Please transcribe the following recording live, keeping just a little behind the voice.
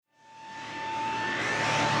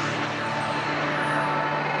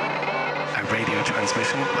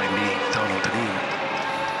transmission by me, Donald Deneen.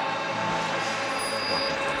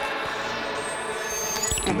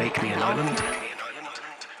 Make me an island.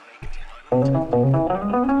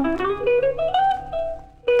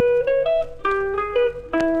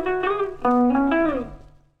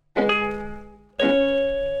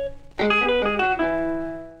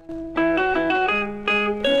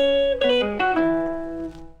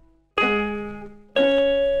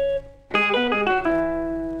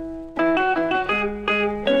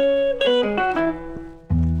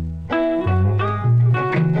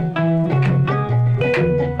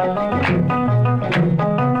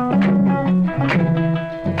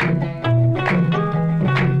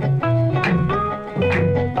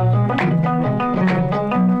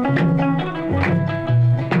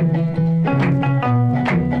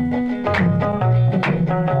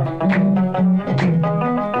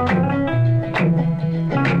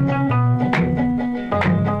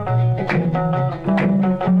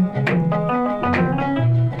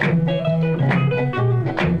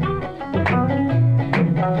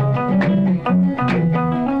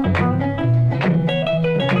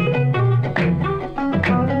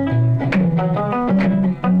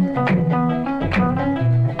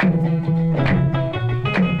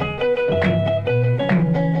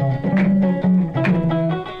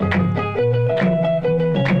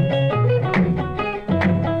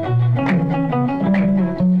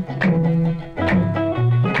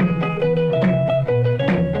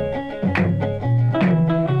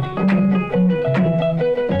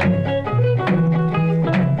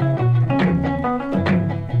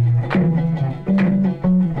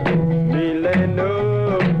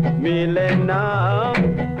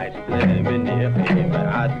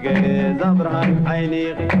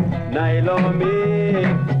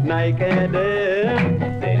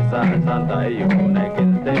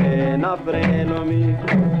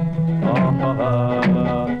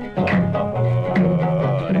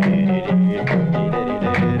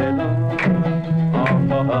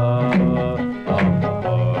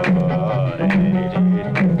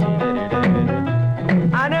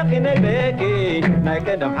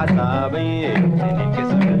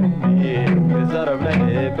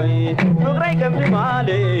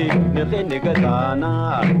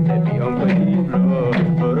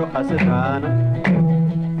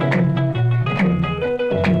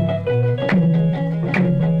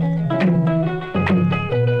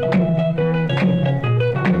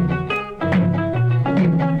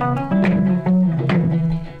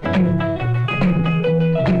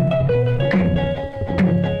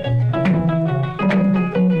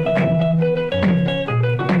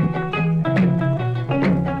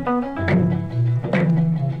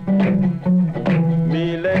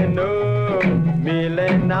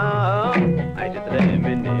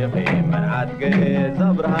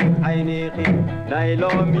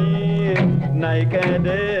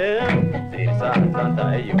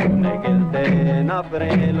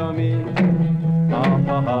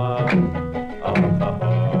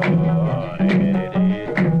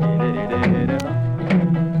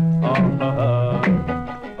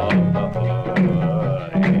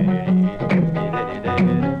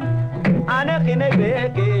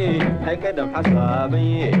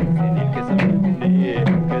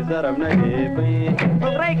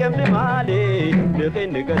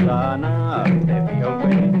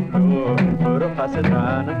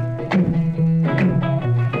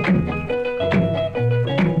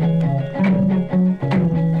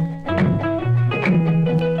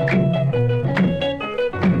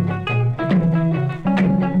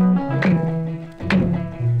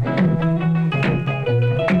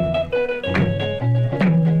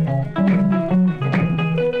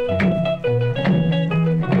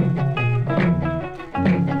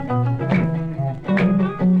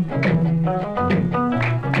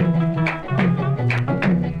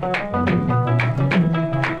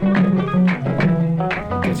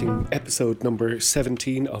 Episode number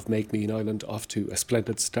 17 of Make Me an Island off to a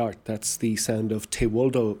splendid start. That's the sound of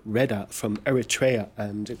Tewoldo Reda from Eritrea,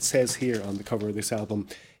 and it says here on the cover of this album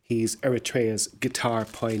he's Eritrea's guitar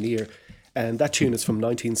pioneer, and that tune is from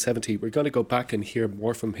 1970. We're going to go back and hear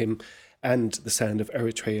more from him and the sound of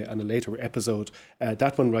Eritrea in a later episode.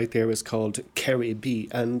 That one right there is called Kerry B,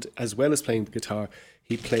 and as well as playing the guitar,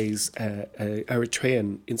 he plays an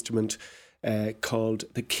Eritrean instrument called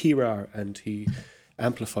the kirar, and he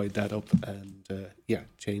amplified that up and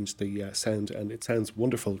changed the sound, and it sounds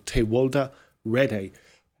wonderful. Tewoldo Reda.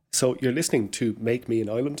 So you're listening to Make Me an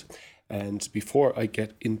Island, and before I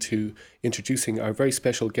get into introducing our very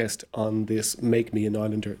special guest on this Make Me an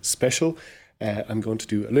Islander special, I'm going to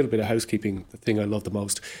do a little bit of housekeeping, the thing I love the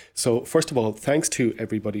most. So first of all, thanks to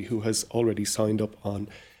everybody who has already signed up on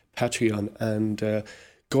Patreon, and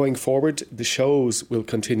going forward, the shows will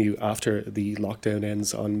continue after the lockdown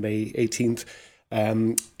ends on May 18th.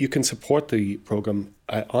 You can support the programme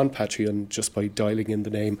on Patreon just by dialing in the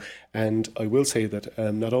name. And I will say that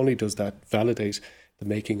not only does that validate the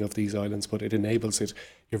making of these islands, but it enables it.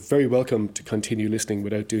 You're very welcome to continue listening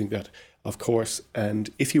without doing that, of course. And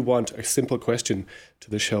if you want a simple question to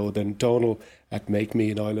the show, then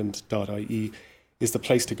Donal@makemeanisland.ie is the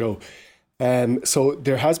place to go. So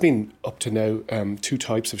there has been up to now 2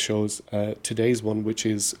 types of shows. Today's one, which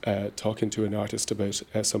is talking to an artist about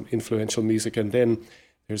some influential music, and then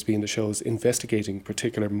there's been the shows investigating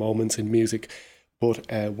particular moments in music.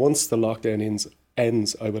 But once the lockdown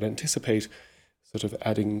ends, I would anticipate sort of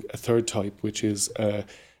adding a third type, which is a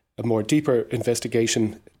more deeper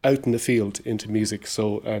investigation out in the field into music,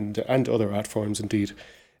 so and other art forms indeed.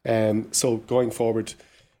 So going forward,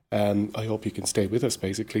 I hope you can stay with us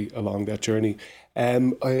basically along that journey.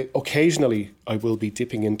 Occasionally, I will be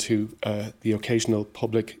dipping into the occasional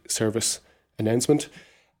public service announcement.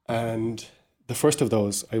 And the first of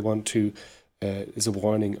those I want to is a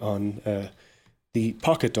warning on the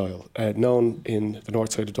pocket dial, known in the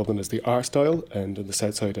north side of Dublin as the arse dial and in the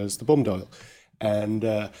south side as the bum dial. And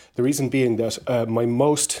the reason being that my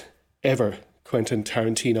most ever Quentin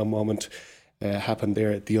Tarantino moment happened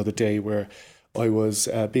there the other day, where I was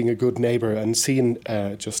being a good neighbour and seeing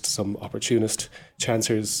just some opportunist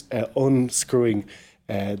chancers unscrewing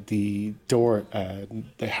the door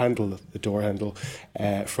handle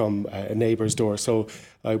from a neighbour's door. So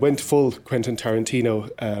I went full Quentin Tarantino,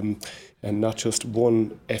 and not just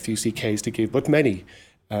one FUCKs to give, but many.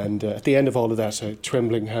 And at the end of all of that, a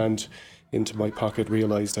trembling hand into my pocket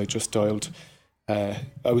realised I just dialed. I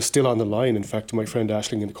was still on the line, in fact, to my friend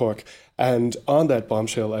Aisling in Cork. And on that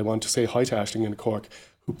bombshell, I want to say hi to Aisling in Cork,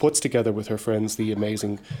 who puts together with her friends the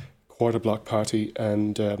amazing Quarter Block Party,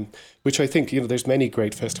 and which I think, there's many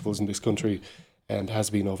great festivals in this country, and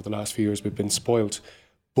has been over the last few years. We've been spoilt.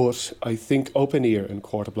 But I think Open Ear and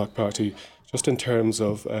Quarter Block Party, just in terms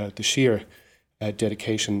of the sheer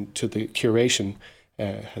dedication to the curation,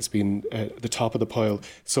 has been the top of the pile.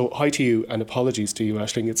 So hi to you, and apologies to you,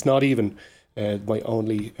 Aisling. It's not even my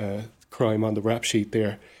only crime on the rap sheet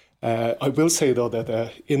there. I will say, though,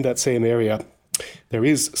 that in that same area, there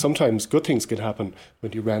is sometimes good things can happen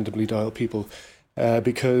when you randomly dial people,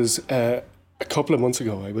 because a couple of months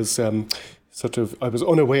ago I was I was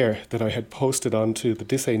unaware that I had posted onto the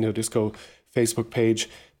This Ain't No Disco Facebook page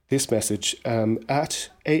this message at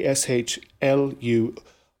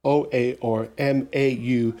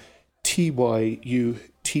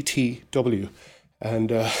ASHLUOARMAUTYUTTW.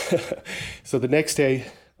 And so the next day,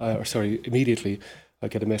 immediately, I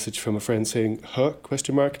get a message from a friend saying, huh, ?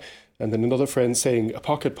 And then another friend saying, a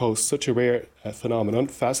pocket post, such a rare phenomenon,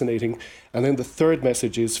 fascinating. And then the third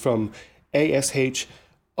message is from ASHIUOARMA, ?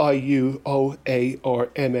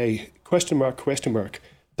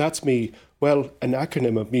 That's me. Well, an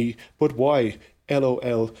acronym of me, but why?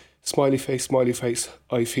 LOL, smiley face,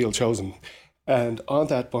 I feel chosen. And on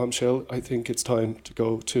that bombshell, I think it's time to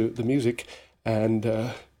go to the music. And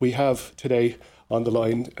we have today on the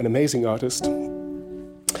line an amazing artist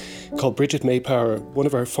called Bridget May Power, one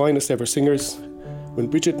of our finest ever singers. When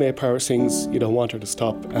Bridget May Power sings, you don't want her to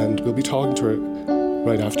stop, and we'll be talking to her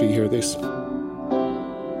right after you hear this.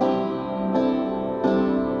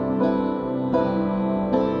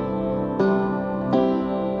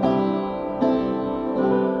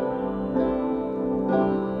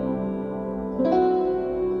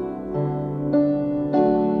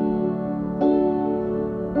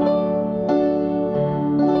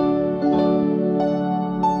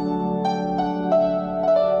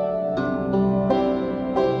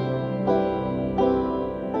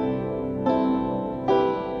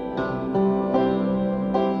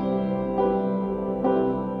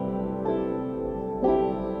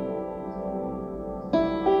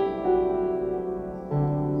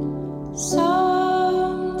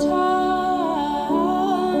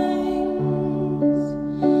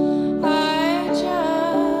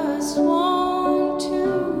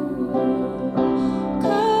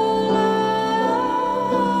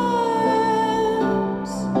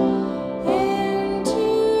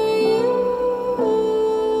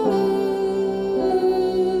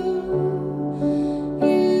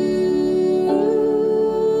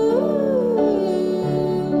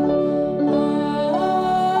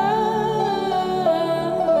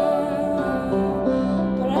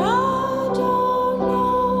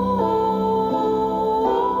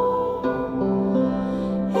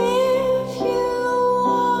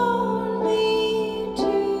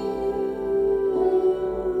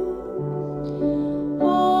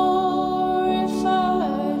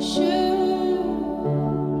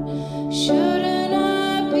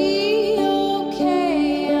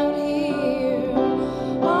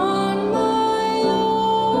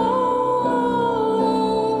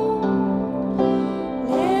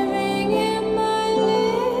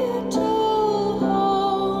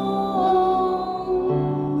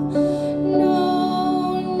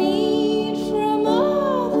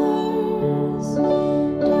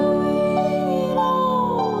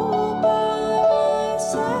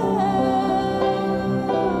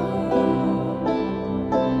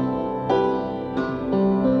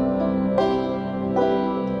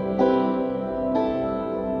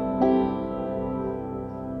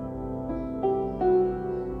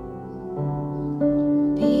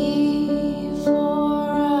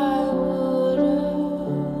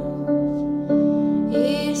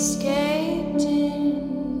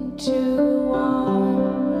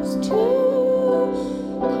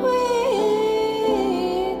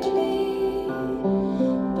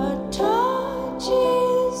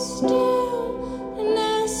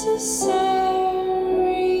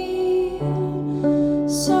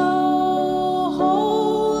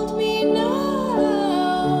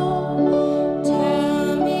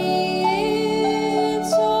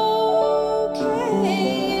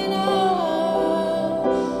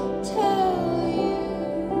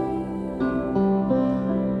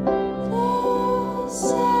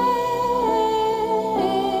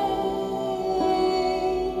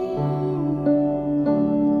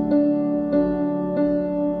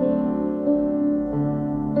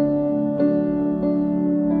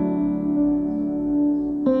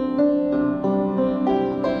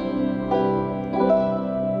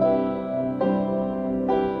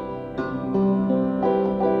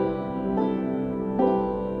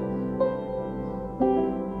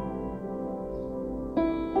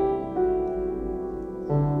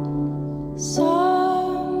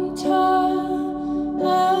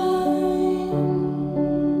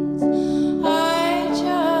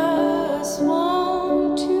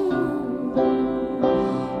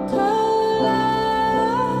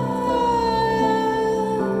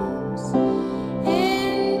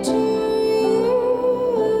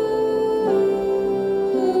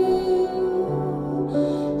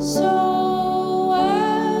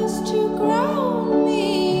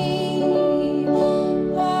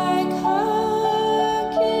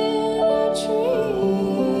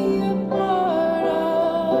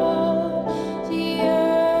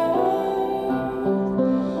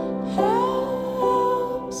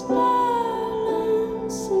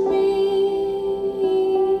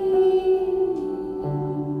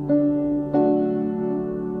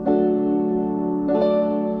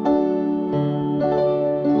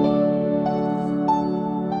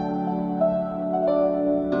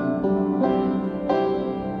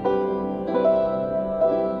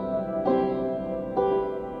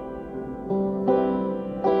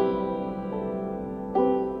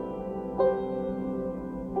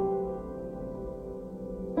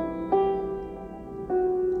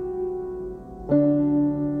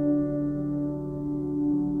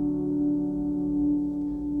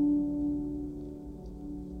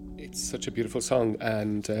 It's such a beautiful song,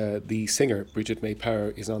 and the singer, Bridget May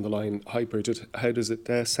Power, is on the line. Hi, Bridget. How does it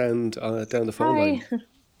sound down the phone Hi. line?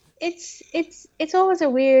 It's always a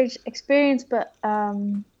weird experience, but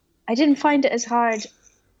I didn't find it as hard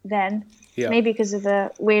then. Yeah, Maybe because of the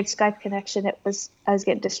weird Skype connection. I was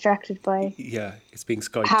getting distracted by yeah, it's being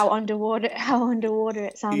Skyped. how underwater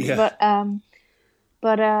it sounded. Yeah,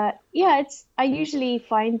 But yeah, I usually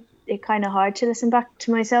find it kind of hard to listen back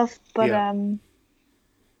to myself, but yeah,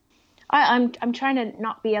 I'm trying to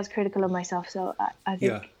not be as critical of myself. So I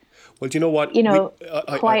yeah. think, Well, do you know what? you know,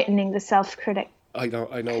 I quietening the self-critic. I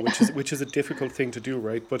know, which is a difficult thing to do,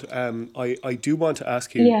 right? But I do want to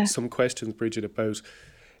ask you Yeah, some questions, Bridget, about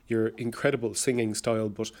your incredible singing style,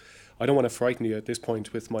 but I don't want to frighten you at this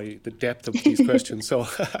point with the depth of these questions. So,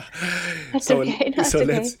 that's okay. That's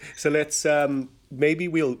okay. let's maybe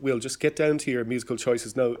we'll just get down to your musical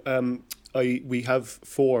choices now. We have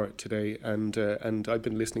four today, and I've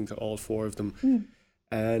been listening to all four of them.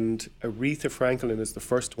 And Aretha Franklin is the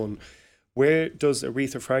first one. Where does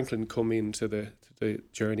Aretha Franklin come into the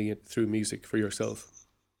journey through music for yourself?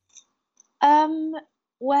 Um,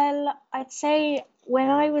 well, I'd say when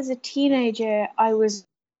I was a teenager, I was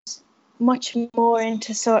much more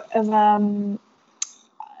into sort of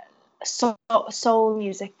soul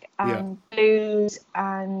music Yeah, and blues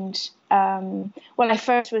and well, I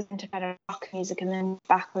first was into kind of rock music and then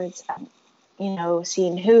backwards and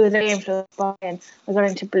seeing who they influenced by, and I got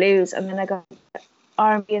into blues and then I got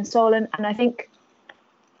R&B and soul, and I think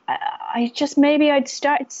I just maybe I'd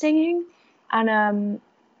started singing, and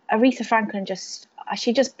Aretha Franklin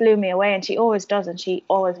she just blew me away, and she always does, and she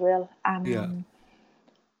always will, and yeah,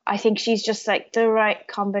 I think she's just like the right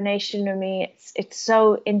combination of me. It's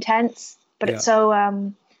so intense, but yeah, it's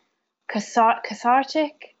so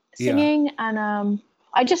cathartic yeah, singing, and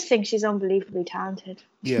I just think she's unbelievably talented.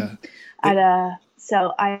 yeah. And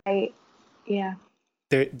so yeah,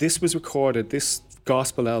 This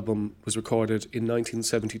gospel album was recorded in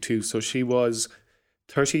 1972, so she was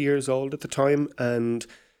 30 years old at the time, and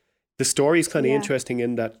the story is kind of yeah, interesting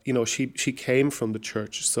in that, she came from the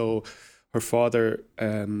church. So her father,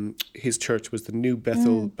 his church was the New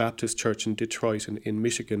Bethel Baptist Church in Detroit in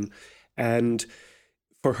Michigan, and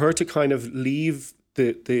for her to kind of leave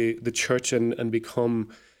the church and become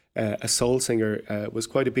a soul singer was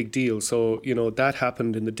quite a big deal. So, that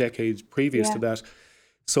happened in the decades previous yeah, to that.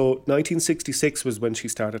 So 1966 was when she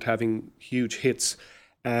started having huge hits,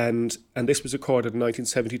 and this was recorded in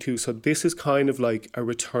 1972. So this is kind of like a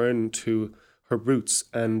return to her roots,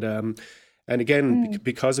 and again,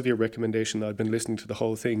 because of your recommendation, I've been listening to the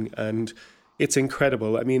whole thing, and it's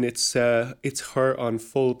incredible. I mean, it's her on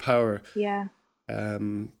full power, yeah.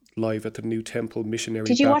 live at the New Temple Missionary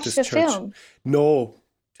Did you watch Baptist the Church. film? No,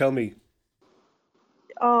 tell me.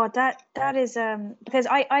 Oh, that is because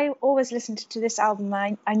I always listened to this album.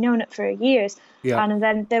 I known it for years, Yeah, and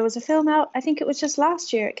then there was a film out. I think it was just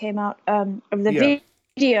last year it came out of yeah. the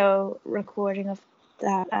video recording of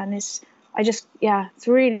that, and it's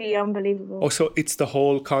really unbelievable. Oh, so it's the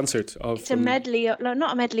whole concert of It's a from. medley, no,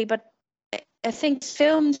 not a medley, but I think it's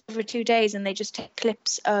filmed over 2 days, and they just take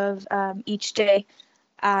clips of each day,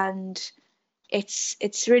 and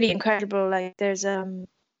it's really incredible. Like there's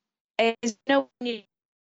no.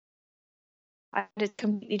 I had a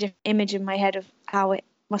completely different image in my head of how it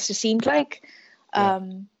must have seemed like, Yeah,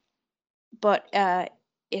 um, but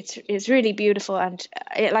it's really beautiful, and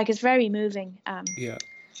it's very moving, yeah,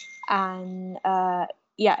 and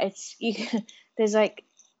yeah, there's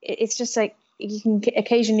it's just like you can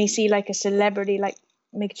occasionally see like a celebrity like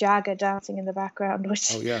Mick Jagger dancing in the background,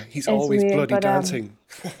 which oh yeah, he's is always weird, bloody but dancing.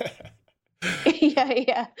 yeah,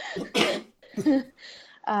 yeah.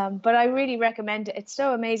 But I really recommend it. It's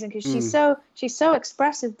so amazing because Mm, she's so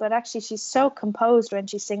expressive, but actually she's so composed when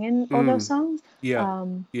she's singing all those mm, songs. yeah,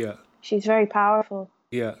 Um, yeah, she's very powerful.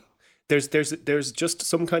 yeah. There's just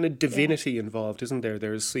some kind of Yeah, divinity involved, isn't there?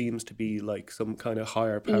 There seems to be like some kind of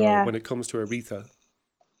higher power yeah, when it comes to Aretha.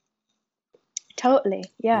 totally.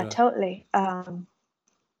 Yeah, Yeah, totally.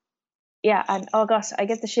 Yeah, and oh gosh, I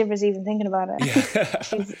get the shivers even thinking about it. yeah.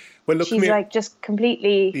 she's Well, look, come she's here. like just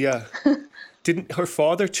completely. Yeah, didn't her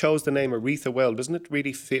father chose the name Aretha well? Doesn't it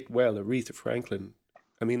really fit well, Aretha Franklin?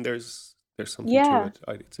 I mean, there's something to Yeah, it.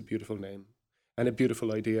 It's a beautiful name and a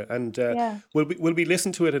beautiful idea. And yeah, we'll be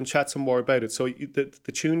listen to it and chat some more about it. So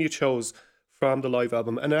the tune you chose from the live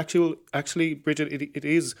album, and actually, Bridget, it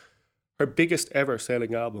is her biggest ever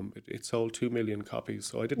selling album. It sold 2 million copies.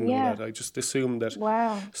 So I didn't know yeah. that. I just assumed that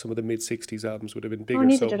Wow. some of the mid-60s albums would have been Oh, bigger.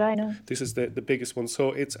 neither So did I know. this is the biggest one.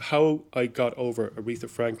 So it's How I Got Over Aretha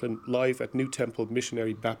Franklin live at New Temple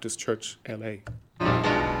Missionary Baptist Church, LA.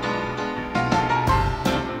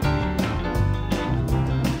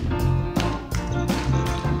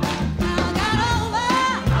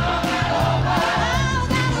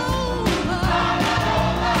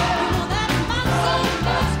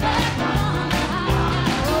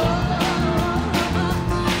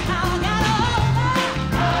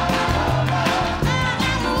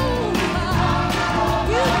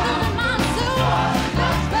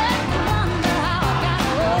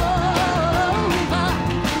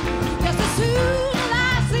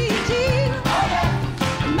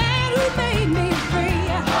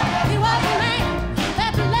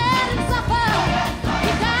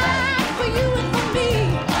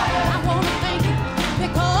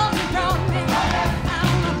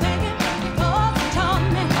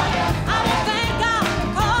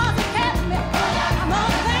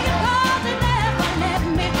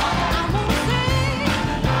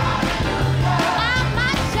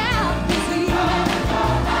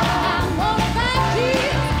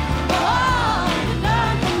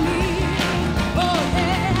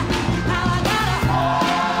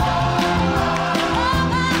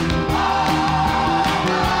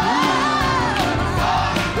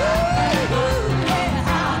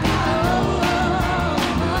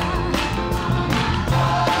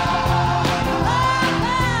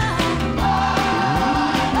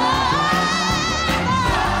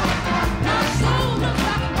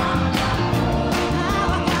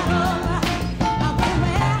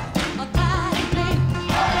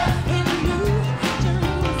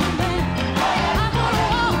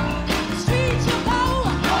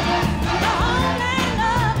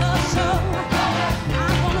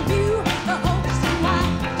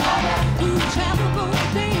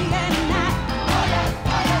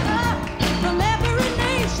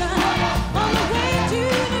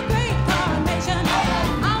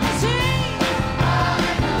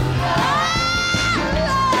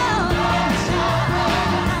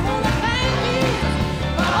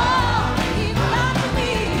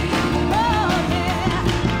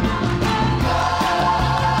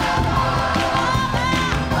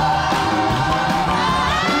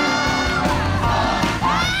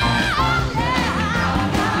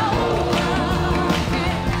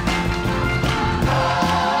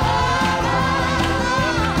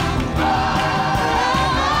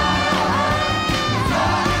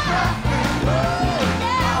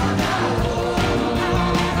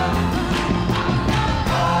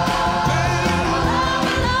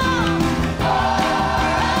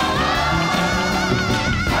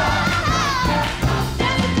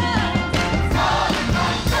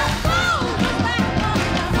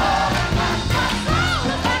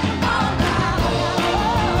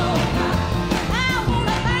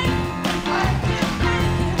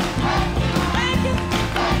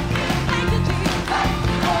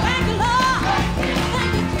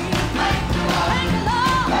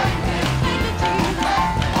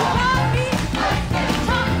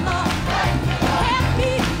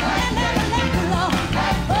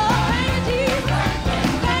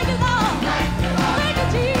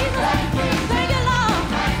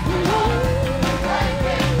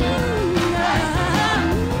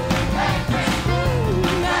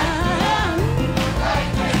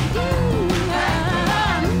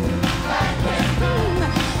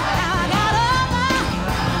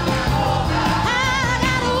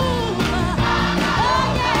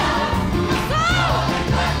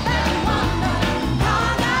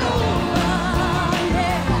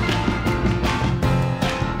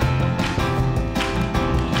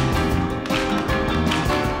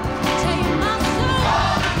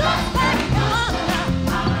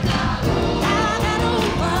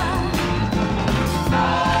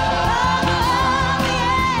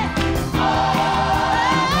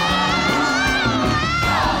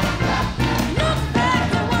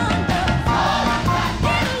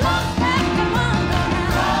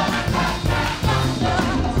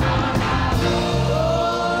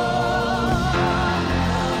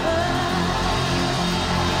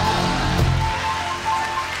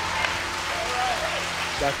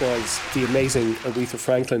 was the amazing Aretha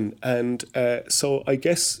Franklin, and so I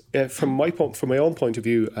guess from my own point of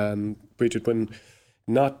view, Bridget, when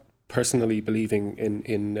not personally believing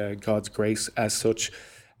in God's grace as such,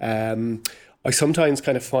 I sometimes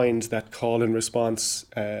kind of find that call and response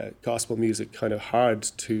gospel music kind of hard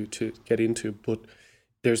to get into, but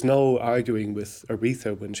there's no arguing with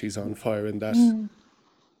Aretha when she's on fire in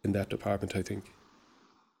that department, I think.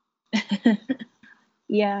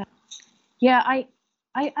 Yeah. I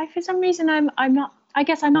for some reason I'm not, I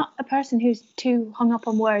guess I'm not a person who's too hung up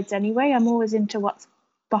on words anyway. I'm always into what's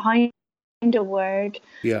behind a word.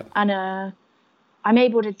 Yeah. And I'm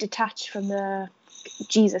able to detach from the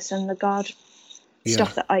Jesus and the God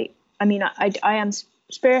stuff that I am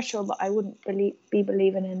spiritual, but I wouldn't be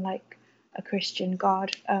believing in like a Christian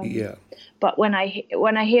God. But when I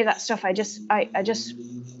hear that stuff, I just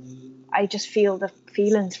feel the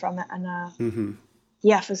feelings from it, and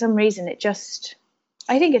for some reason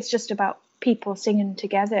I think it's just about people singing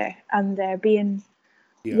together, and there being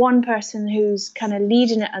one person who's kind of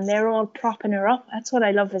leading it, and they're all propping her up. That's what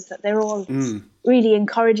I love, is that they're all really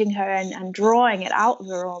encouraging her and drawing it out of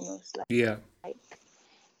her almost. There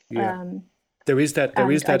is that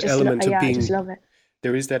element of being. I just love it.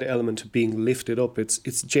 There is that element of being lifted up.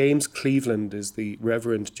 It's James Cleveland, is the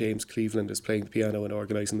Reverend James Cleveland, is playing the piano and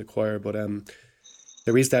organising the choir, but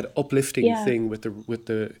there is that uplifting thing with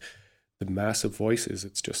the massive voices.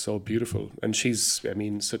 It's just so beautiful, and she's, I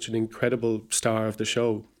mean, such an incredible star of the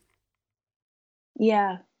show.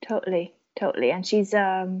 Yeah, totally, and she's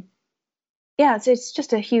so it's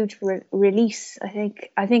just a huge release. I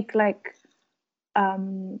think like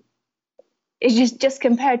it's just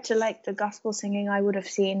compared to like the gospel singing I would have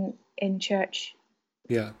seen in church.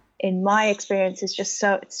 Yeah. In my experience, it's just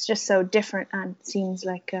so different, and seems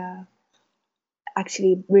like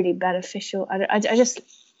actually really beneficial. I just,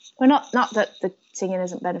 well, not that the singing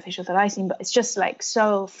isn't beneficial that I sing, but it's just like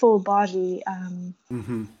so full body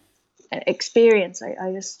experience.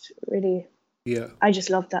 I just really, I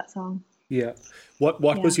just loved that song. Yeah. What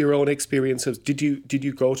was your own experience of? Did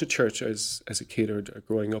you go to church as a kid or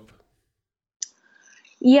growing up?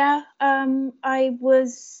 Yeah, I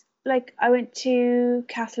went to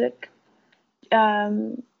Catholic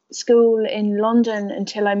school in London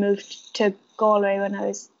until I moved to Galway when I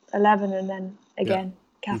was 11, and then again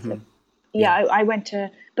Catholic. I went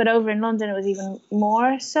to, but over in London it was even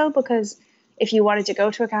more so, because if you wanted to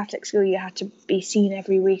go to a Catholic school, you had to be seen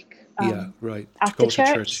every week. At the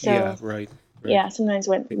church. So, yeah, right. Yeah, sometimes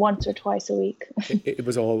went once or twice a week. it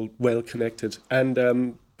was all well connected,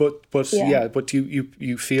 and but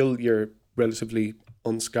you feel you're relatively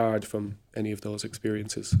unscarred from any of those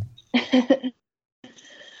experiences.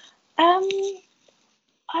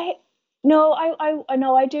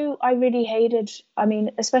 I do. I really hated. I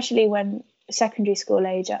mean, especially when secondary school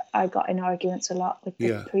age, I got in arguments a lot with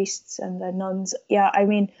the priests and the nuns. Yeah, I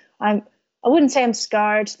mean, I wouldn't say I'm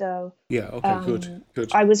scarred though. Yeah. Okay.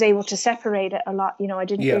 Good. I was able to separate it a lot. You know, I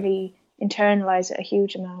didn't really internalize it a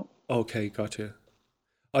huge amount. Okay, gotcha.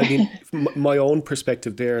 I mean, my own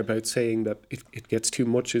perspective there about saying that it gets too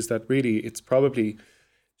much is that really it's probably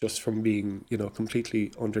just from being,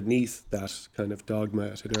 completely underneath that kind of dogma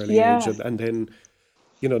at an early age. And then,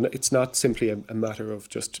 it's not simply a matter of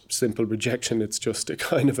just simple rejection. It's just a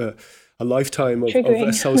kind of a lifetime of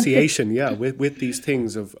association, with these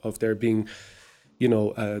things of there being,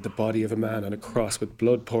 the body of a man on a cross with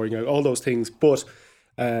blood pouring out, all those things. But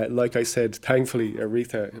like I said, thankfully,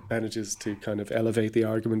 Aretha manages to kind of elevate the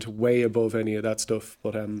argument way above any of that stuff.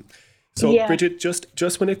 But Bridget,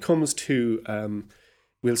 just when it comes to,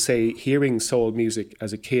 we'll say, hearing soul music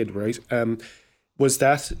as a kid, right? Was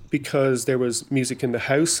that because there was music in the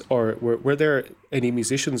house, or were there any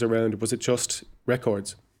musicians around? Was it just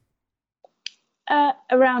records?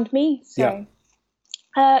 Around me, sorry.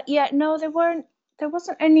 No, there weren't. There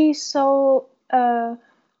wasn't any soul. Well,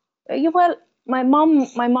 my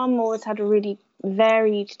mom always had a really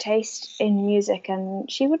varied taste in music,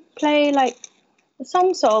 and she would play like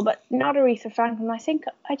some soul, but not Aretha Franklin. I think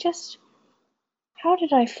how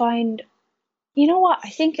did I find? You know what? I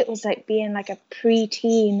think it was like being like a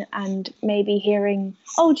preteen and maybe hearing.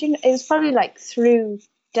 It was probably like through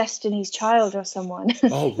Destiny's Child or someone.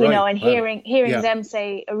 Oh, right. And hearing them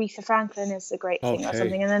say Aretha Franklin is a great thing or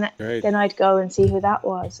something, and then I'd go and see who that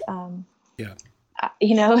was.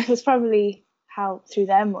 It was probably through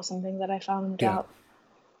them or something that I found out.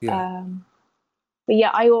 But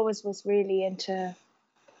I always was really into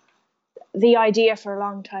the idea for a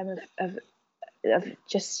long time of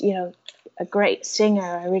just, a great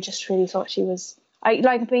singer. I just really thought she was,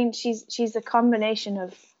 she's a combination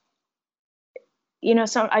of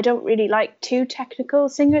some I don't really like too technical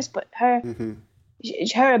singers, but her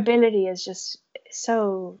ability is just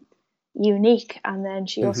so unique, and then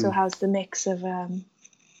she also has the mix of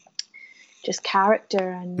just character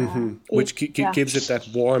and which gives it that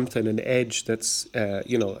warmth and an edge that's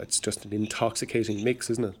it's just an intoxicating mix,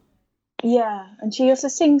 isn't it? Yeah, and she also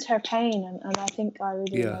sings her pain, and I think I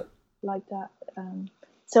really like that.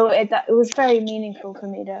 So it was very meaningful for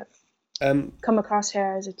me to come across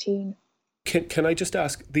her as a teen. Can I just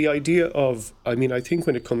ask, the idea of, I mean, I think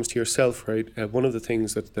when it comes to yourself, right, one of the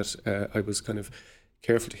things that I was kind of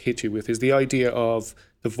careful to hit you with is the idea of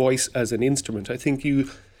the voice as an instrument. I think you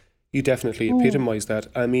definitely epitomise that.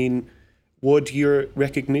 I mean, would your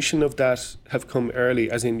recognition of that have come early,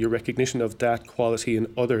 as in your recognition of that quality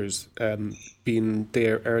in others being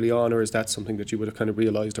there early on, or is that something that you would have kind of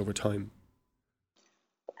realised over time?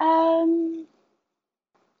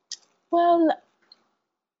 Well,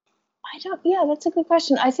 that's a good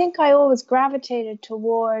question. I think I always gravitated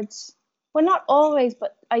towards, well, not always,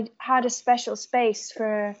 but I had a special space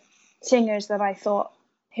for singers that I thought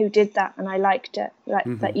who did that, and I liked it,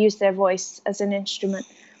 that used their voice as an instrument.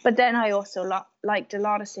 But then I also liked a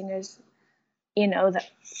lot of singers, that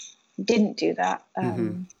didn't do that.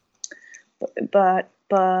 But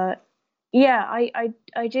yeah,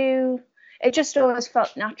 I do. It just always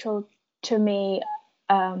felt natural to me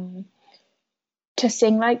to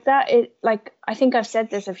sing like that. I think I've said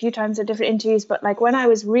this a few times in different interviews, but like when I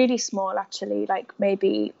was really small, actually, like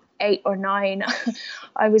maybe 8 or 9,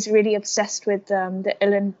 I was really obsessed with the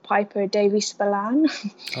Uilleann Piper Davy Spillane.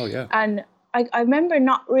 Oh yeah. And I remember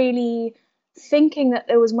not really thinking that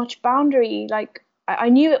there was much boundary. Like I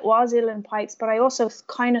knew it was Uilleann Pipes, but I also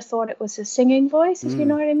kind of thought it was a singing voice, if you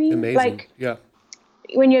know what I mean. Amazing. Like, yeah.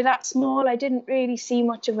 When you're that small, I didn't really see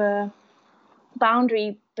much of a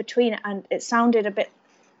boundary between it, and it sounded a bit.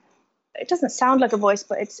 It doesn't sound like a voice,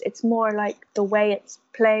 but it's more like the way it's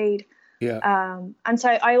played. Yeah. And so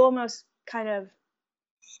I almost kind of,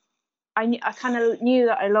 I kind of knew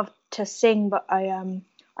that I loved to sing, but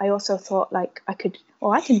I also thought like I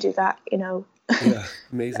can do that, Yeah,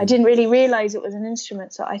 amazing. I didn't really realize it was an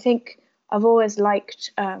instrument, so I think I've always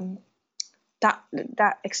liked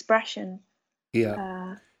that expression.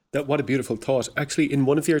 Yeah. What a beautiful thought. Actually, in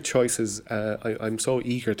one of your choices, I'm so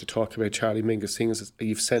eager to talk about Charlie Mingus, seeing as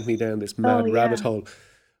you've sent me down this mad rabbit hole.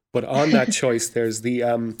 But on that choice, there's the,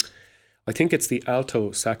 I think it's the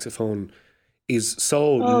alto saxophone is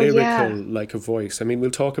so lyrical like a voice. I mean,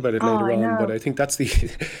 we'll talk about it later on, but I think that's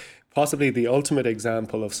possibly the ultimate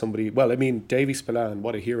example of somebody. Well, I mean, Davy Spillane,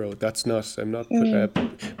 what a hero. That's not, I'm not,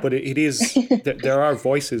 but it is, there are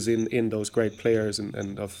voices in those great players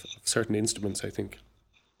and of certain instruments, I think.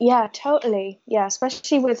 Yeah, totally. Yeah,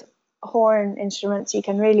 especially with horn instruments, you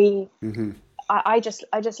can really, I just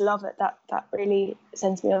love it. That really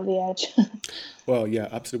sends me over the edge. Well, yeah,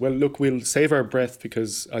 absolutely. Well, look, we'll save our breath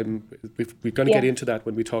because we're going to get into that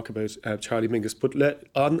when we talk about Charlie Mingus. But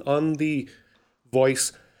on the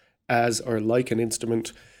voice as or like an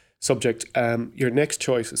instrument subject, your next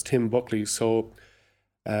choice is Tim Buckley. So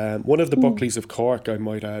one of the Buckleys of Cork, I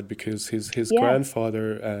might add, because his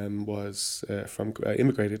grandfather was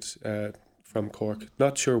immigrated from Cork.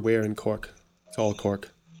 Not sure where in Cork. It's all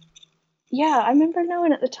Cork. Yeah, I remember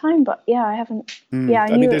knowing at the time, but yeah, I haven't. Yeah,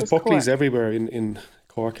 I mean, there's it was Buckleys Cork. Everywhere in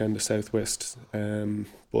Cork and the southwest. It's a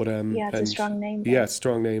strong name. Yeah,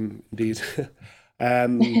 strong name indeed.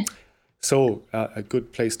 So a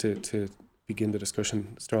good place to begin the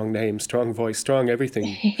discussion. Strong name, strong voice, strong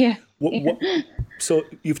everything. Yeah. So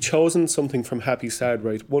you've chosen something from Happy Sad,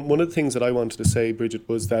 right? One of the things that I wanted to say, Bridget,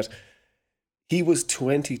 was that he was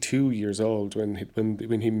 22 years old when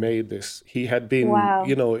he made this. He had been,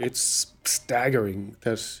 it's staggering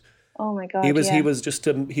that. Oh my God! He was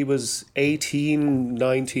 18,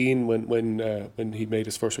 19 when he made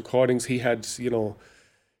his first recordings. He had,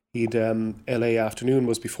 he'd LA Afternoon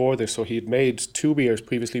was before this, so he'd made 2 years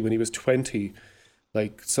previously when he was 20,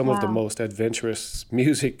 like some of the most adventurous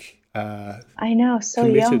music. I know, so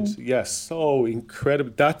committed, young. Yes, so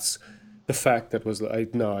incredible. That's the fact that was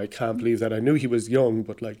like, no, I can't believe that. I knew he was young,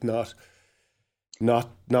 but like not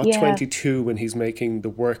 22 when he's making the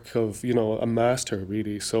work of, a master,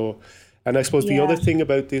 really. So, and I suppose the other thing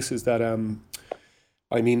about this is that,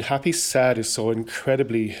 Happy Sad is so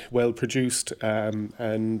incredibly well produced,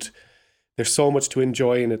 and there's so much to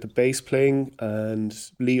enjoy in it. The bass playing and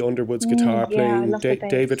Lee Underwood's guitar playing,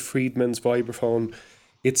 David Friedman's vibraphone.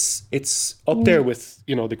 It's up there with,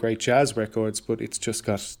 the great jazz records, but it's just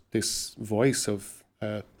got this voice of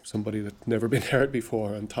somebody that's never been heard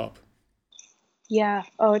before on top. Yeah.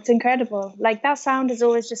 Oh, it's incredible. Like that sound has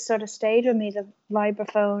always just sort of stayed with me, the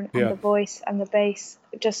vibraphone and Yeah. the voice and the bass.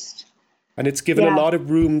 Just, And it's given a Yeah. lot of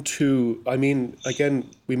room to, I mean, again,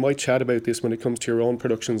 we might chat about this when it comes to your own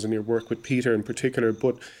productions and your work with Peter in particular,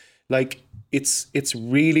 but like it's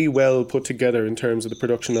really well put together in terms of the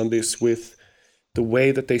production on this, with the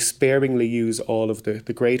way that they sparingly use all of the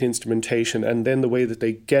great instrumentation, and then the way that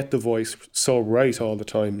they get the voice so right all the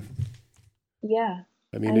time. yeah.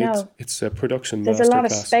 I mean, I know. it's a production There's a lot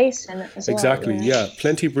of masterclass. space in it as well. Exactly, yeah.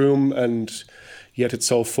 Plenty of room, and yet it's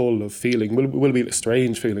so full of feeling. Will be a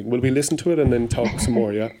strange feeling. Will we listen to it and then talk some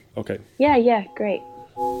more, yeah? Okay. Yeah, great.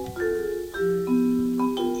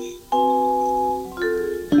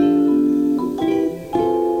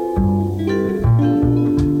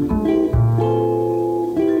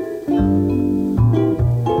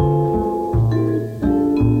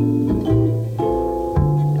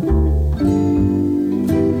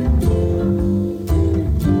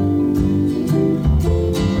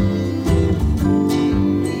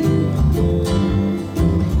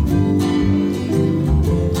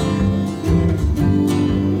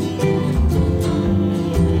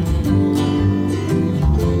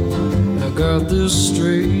 I got this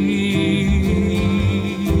strange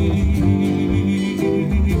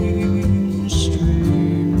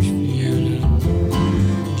feeling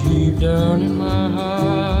deep down in my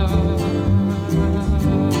heart.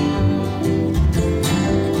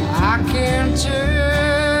 I can't tell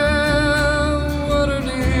what it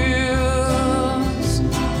is,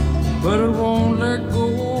 but it won't let go.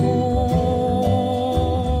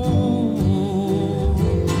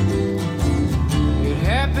 It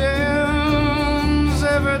happens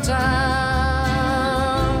every time.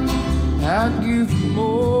 I'd give you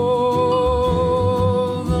more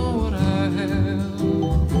than what I have,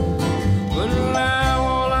 but now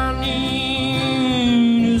all I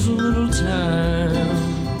need is a little time.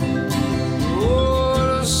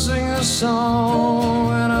 Oh, to sing a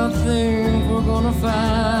song, and I think we're gonna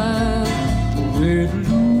find a way to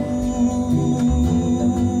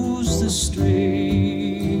lose this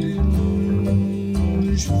strange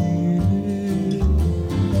feeling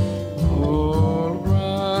all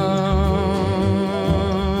around.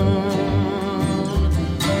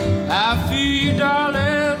 I feel you,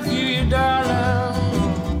 darling,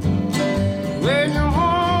 when you're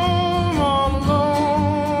home all alone.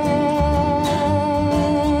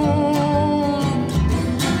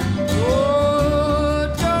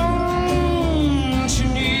 Oh, don't you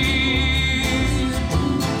need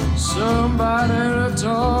somebody to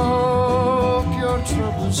talk your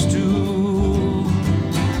troubles to?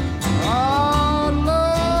 Oh, Lord,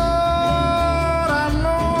 I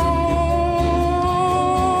know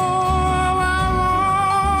I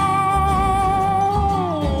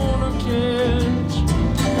wanna catch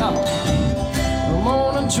the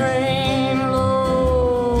morning train,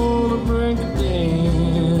 Lord, to bring it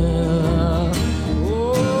down.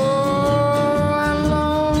 Oh, I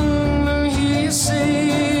long to hear you say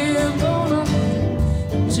you're gonna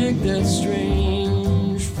take that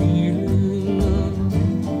strange feeling,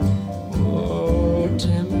 oh,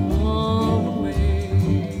 tell me all away.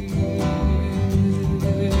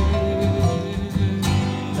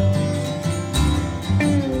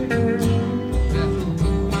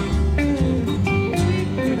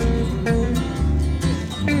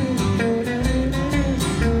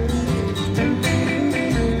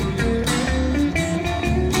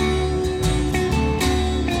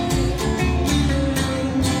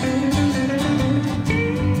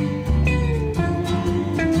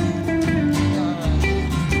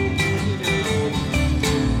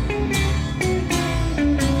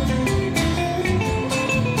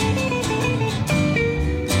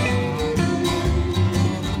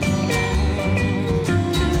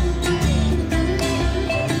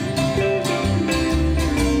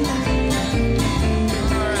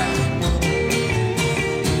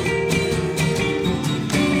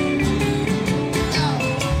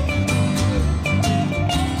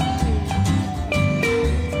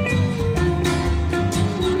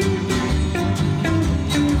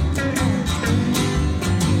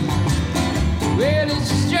 Well,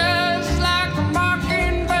 it's just like a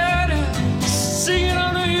mockingbird singing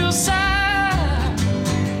on the hillside,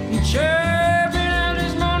 chirping out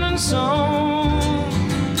his morning song.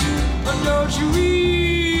 But don't you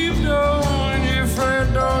weep, don't you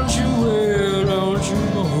fret, don't you wail, don't you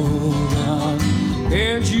moan now.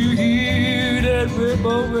 Can't you hear that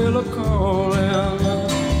whippoorwill calling?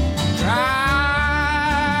 Cry,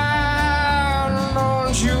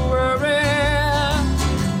 don't you worry.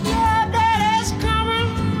 Your daddy's coming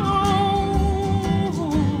home.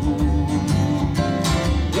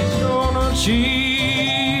 He's gonna cheat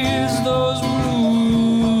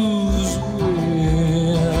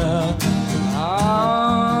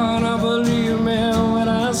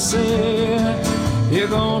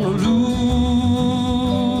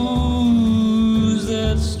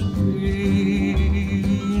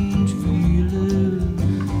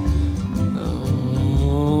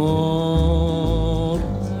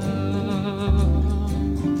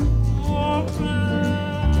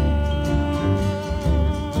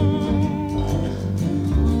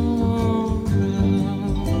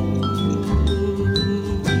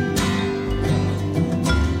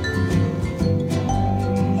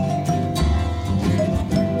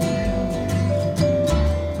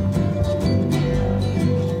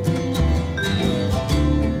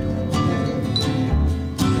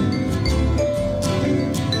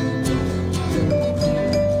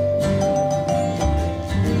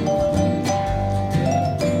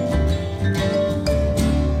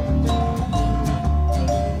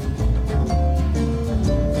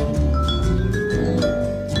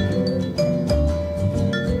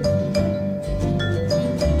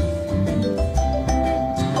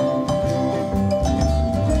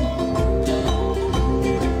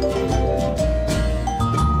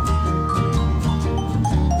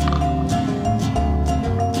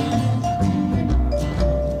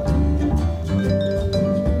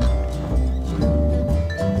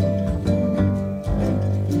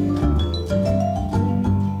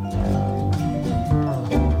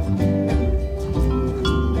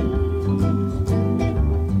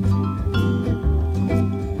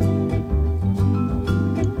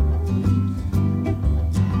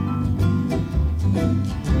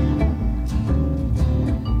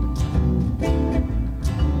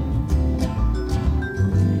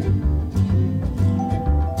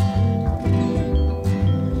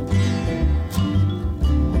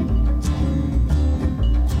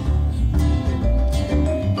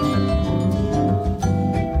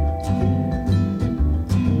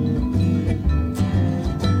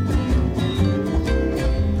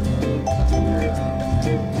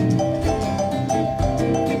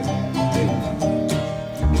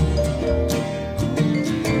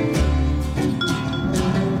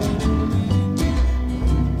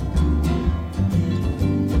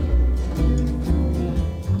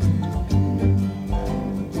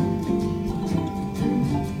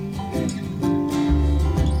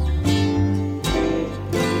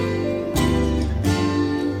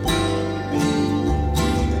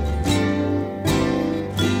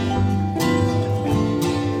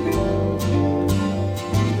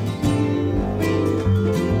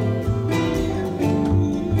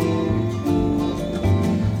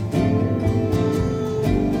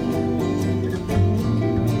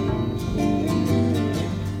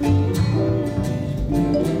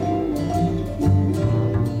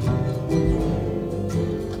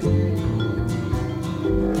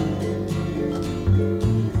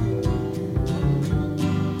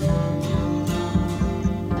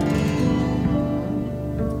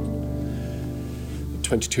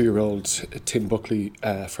 22-year-old Tim Buckley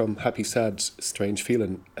from Happy Sad Strange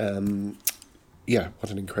Feeling. Yeah,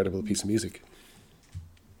 what an incredible piece of music.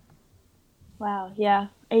 Wow, yeah.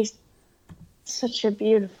 He's such a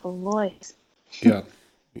beautiful voice. Yeah,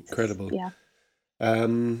 incredible. Yeah.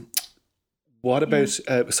 What about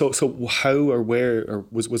so how or where, or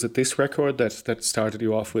was it this record that started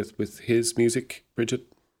you off with his music, Bridget?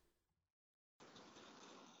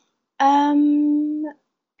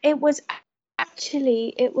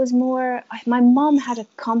 It was more, my mom had a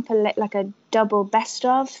like a double best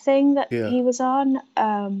of thing that he was on.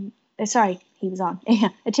 He was on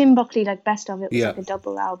a Tim Buckley like best of. It was like a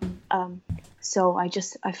double album. So I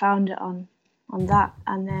found it on that,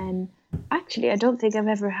 and then actually I don't think I've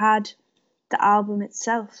ever had the album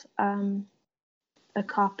itself, a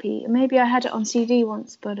copy. Maybe I had it on CD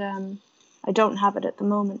once, but I don't have it at the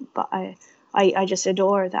moment. But I just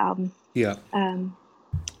adore the album. Yeah.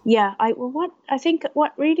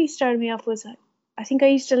 What really started me off was, I think I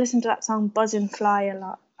used to listen to that song Buzz and Fly a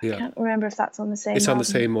lot. I can't remember if that's on the same. It's on album. the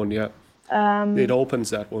same one, yeah. It opens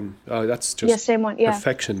that one. Oh, that's just same one, yeah.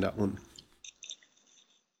 Perfection, that one.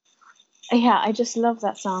 Yeah, I just love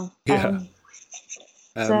that song. Yeah.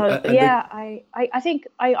 I think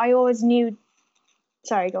I always knew.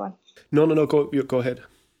 Sorry, go on. No, go ahead.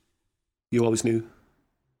 You always knew.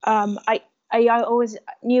 I always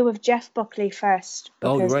knew of Jeff Buckley first.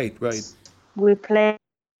 Oh, right. We played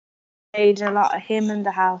a lot of him in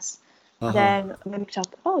the house. Then I looked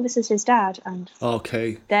up, this is his dad, and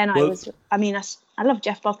then I love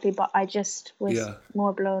Jeff Buckley, but I just was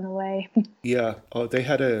more blown away. Yeah. Oh, they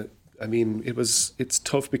had it's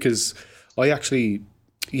tough because I actually,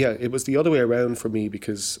 it was the other way around for me,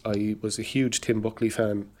 because I was a huge Tim Buckley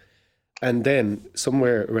fan. And then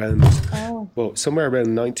somewhere around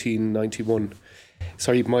 1991,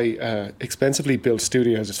 sorry, my expensively built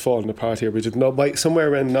studio has just fallen apart here, Bridget. No,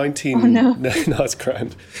 somewhere around 19... Oh, no. No, it's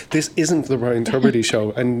grand. This isn't the Ryan Tubridy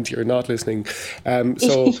show, and you're not listening.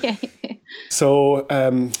 So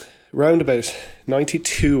round about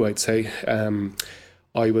 92, I'd say,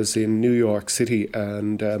 I was in New York City,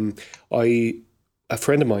 and a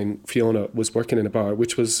friend of mine, Fiona, was working in a bar,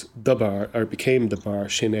 which was the bar, or became the bar,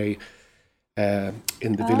 Shin A,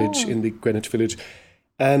 in the village, in the Greenwich Village.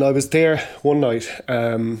 And I was there one night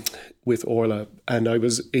with Orla, and I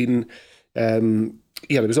was in, there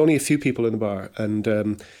was only a few people in the bar, and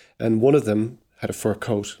one of them had a fur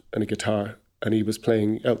coat and a guitar, and he was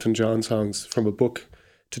playing Elton John songs from a book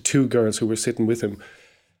to two girls who were sitting with him.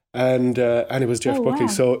 And it was Jeff Buckley.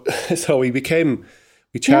 Wow. So we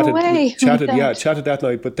chatted that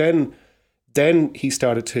night, but then he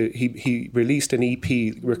started he released an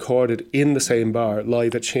EP recorded in the same bar,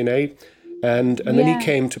 live at Shin A, and then he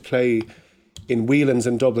came to play in Whelan's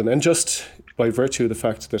in Dublin, and just by virtue of the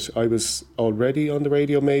fact that I was already on the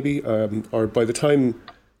radio, maybe, or by the time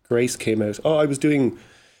Grace came out, I was doing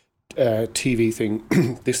a TV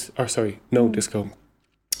thing, disco.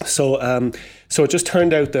 So it just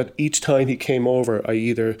turned out that each time he came over, I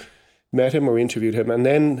either met him or interviewed him, and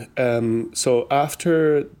then so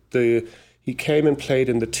after he came and played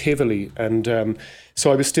in the Tivoli, and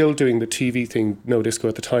so I was still doing the TV thing, No Disco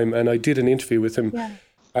at the time, and I did an interview with him. Yeah.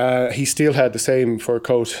 He still had the same fur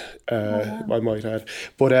coat, I might add.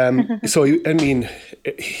 But so he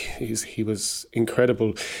was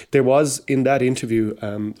incredible. There was in that interview,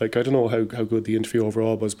 I don't know how good the interview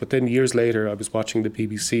overall was, but then years later, I was watching the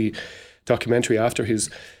BBC documentary after his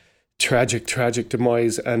tragic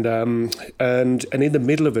demise, and in the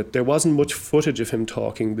middle of it, there wasn't much footage of him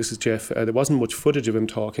talking. This is Jeff. There wasn't much footage of him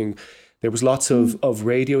talking. There was lots of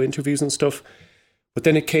radio interviews and stuff. But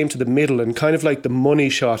then it came to the middle, and kind of like the money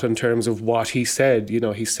shot in terms of what he said.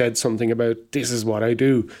 He said something about, this is what I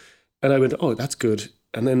do. And I went, oh, that's good.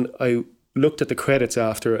 And then I looked at the credits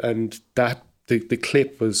after, and the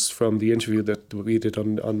clip was from the interview that we did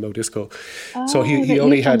on No Disco. So he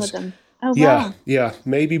only had... Oh, wow. Yeah.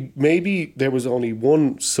 Maybe there was only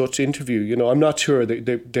one such interview. I'm not sure.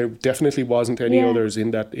 There definitely wasn't any others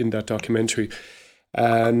in that documentary.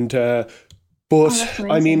 And but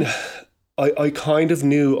I mean, I kind of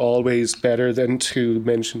knew always better than to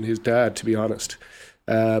mention his dad, to be honest.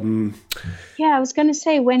 I was going to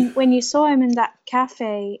say, when you saw him in that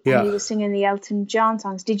cafe and he was singing the Elton John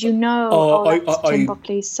songs, did you know that's Tim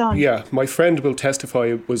Buckley's son? Yeah, my friend will testify.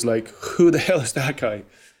 It was like, who the hell is that guy?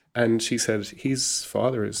 And she said his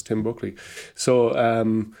father is Tim Buckley. So,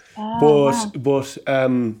 but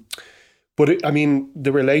I mean,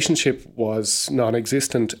 the relationship was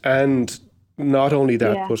non-existent, and not only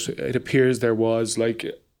that, but it appears there was like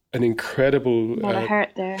an incredible. A lot of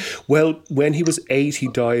hurt there. Well, when he was 8, he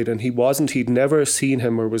died, and he'd never seen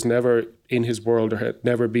him or was never in his world or had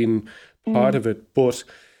never been part of it. But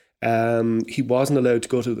he wasn't allowed to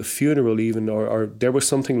go to the funeral even, or there was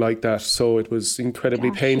something like that. So it was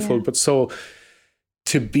incredibly painful. Yeah. But so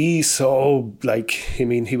to be so, like, I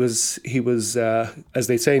mean, he was as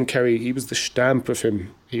they say in Kerry, he was the stamp of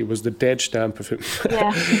him. He was the dead stamp of him.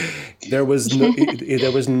 Yeah. There was no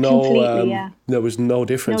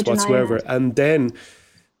difference No whatsoever. denial. And then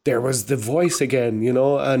there was the voice again, you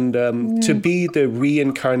know, and to be the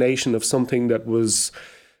reincarnation of something that was,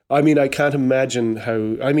 I mean, I can't imagine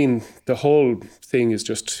how, I mean, the whole thing is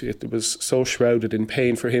just, it was so shrouded in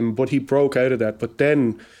pain for him, but he broke out of that. But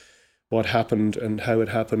then what happened and how it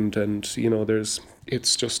happened, and, you know,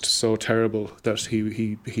 it's just so terrible that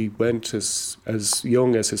he went as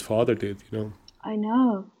young as his father did, you know. I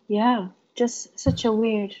know. Yeah. Just such a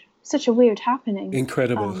weird happening.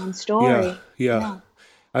 Incredible. And story. Yeah.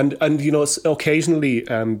 And you know, occasionally,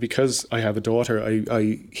 because I have a daughter,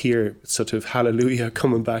 I hear sort of hallelujah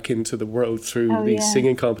coming back into the world through these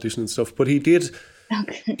singing competitions and stuff. But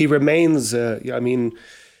he remains, I mean,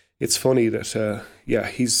 it's funny that,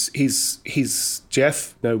 he's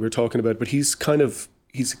Jeff now we're talking about, but he's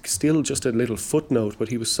still just a little footnote, but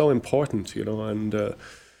he was so important, you know, and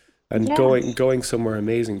going somewhere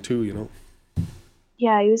amazing too, you know.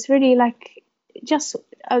 Yeah, he was really like, just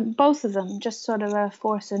both of them, just sort of a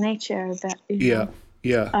force of nature that. Yeah.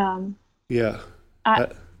 And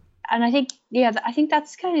I think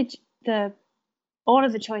that's kind of all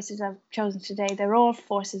of the choices I've chosen today. They're all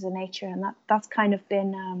forces of nature, and that's kind of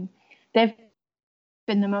been they've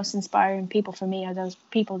been the most inspiring people for me. Are those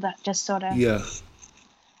people that just sort of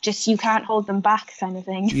just you can't hold them back, kind of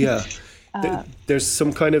thing. Yeah. There's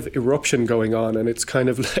some kind of eruption going on, and it's kind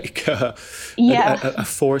of like a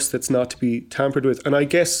force that's not to be tampered with. And I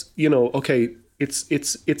guess, you know, okay,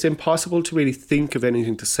 it's impossible to really think of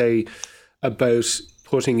anything to say about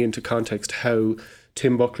putting into context how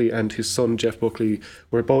Tim Buckley and his son Jeff Buckley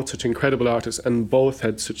were both such incredible artists, and both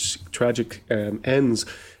had such tragic ends,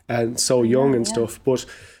 and so young and stuff.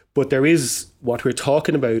 But there is what we're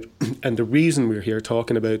talking about, and the reason we're here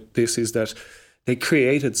talking about this is that they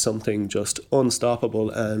created something just unstoppable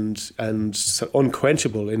and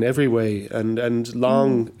unquenchable in every way, and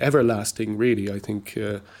long, everlasting, really, I think,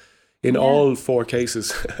 in all 4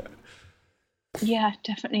 cases. Yeah,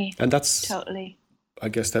 definitely. And that's totally, I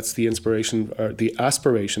guess that's the inspiration or the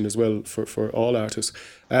aspiration as well for all artists.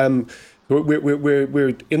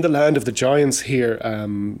 We're in the land of the giants here,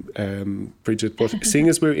 Bridget, but seeing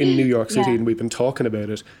as we're in New York City and we've been talking about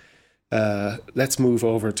it, let's move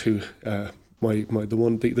over to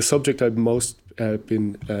the subject I've most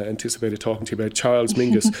been anticipated talking to you about, Charles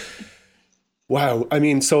Mingus. Wow, I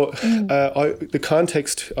mean, so the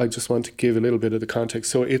context, I just want to give a little bit of the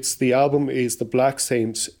context. So the album is The Black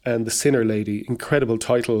Saint and the Sinner Lady, incredible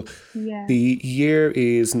title. Yeah. The year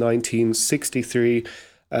is 1963,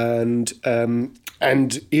 and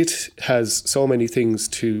it has so many things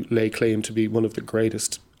to lay claim to be one of the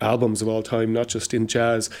greatest albums of all time, not just in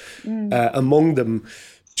jazz. Among them,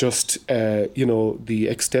 just, you know, the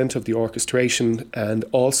extent of the orchestration, and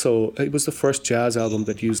also it was the first jazz album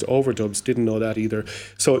that used overdubs. Didn't know that either.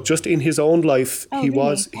 So just in his own life, he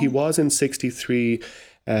was in 63.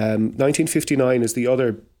 1959 is the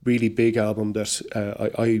other really big album that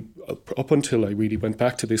I up until I really went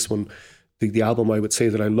back to this one, the album I would say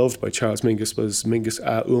that I loved by Charles Mingus was Mingus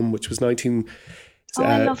which was 19...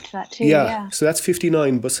 I loved that too, yeah. So that's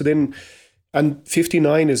 59, but so then... And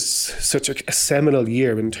 59 is such a seminal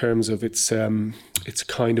year in terms of it's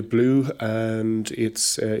kind of blue, and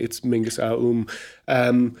it's Mingus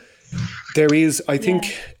there is, I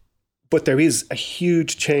think, but there is a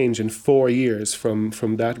huge change in 4 years from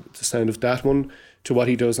the sound of that one to what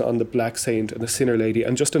he does on The Black Saint and the Sinner Lady.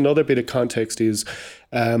 And just another bit of context is,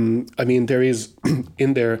 I mean, there is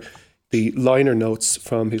in there the liner notes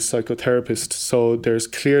from his psychotherapist. So there's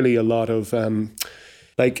clearly a lot of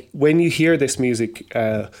like when you hear this music,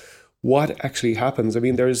 what actually happens? I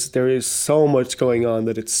mean, there is so much going on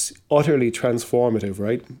that it's utterly transformative,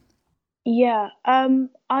 right? Yeah,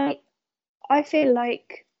 I feel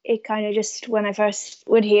like it kind of just, when I first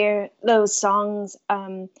would hear those songs,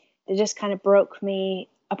 they just kind of broke me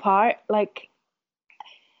apart. Like,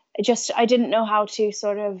 I didn't know how to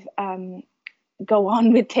sort of go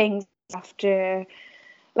on with things after,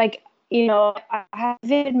 like, you know, I have a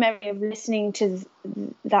vivid memory of listening to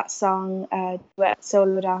that song, Duet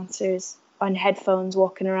Solo Dancers, on headphones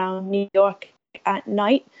walking around New York at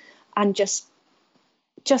night, and just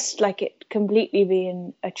like it completely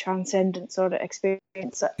being a transcendent sort of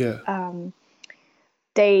experience. Yeah.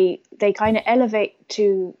 they kind of elevate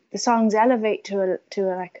to the songs elevate to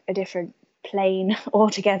like a different plane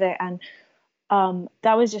altogether, and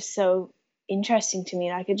that was just so interesting to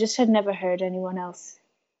me. Like I just had never heard anyone else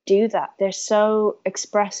do that. They're so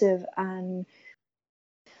expressive, and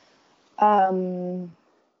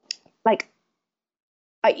like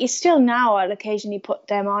I still now I'll occasionally put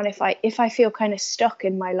them on if I feel kind of stuck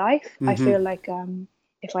in my life. I feel like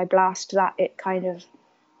if I blast that, it kind of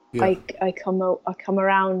I come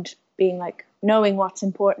around being like knowing what's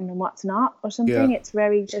important and what's not or something. It's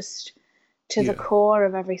very just to the core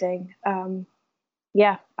of everything.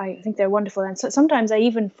 I think they're wonderful, and so sometimes I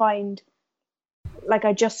even find like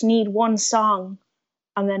I just need one song,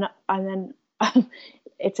 and then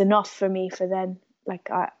it's enough for me. For then, like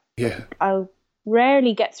I'll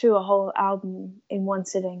rarely get through a whole album in one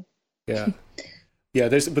sitting.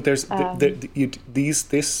 This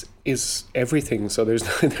is everything. So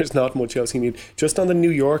there's not much else you need. Just on the New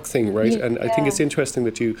York thing, right? And I think it's interesting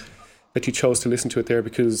that you chose to listen to it there,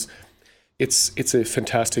 because it's a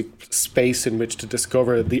fantastic space in which to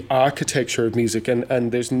discover the architecture of music,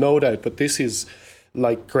 and there's no doubt, but this is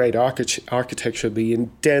like great architecture, the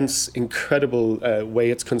dense, incredible way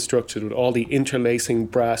it's constructed with all the interlacing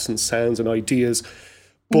brass and sounds and ideas.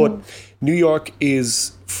 But New York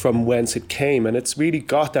is from whence it came, and it's really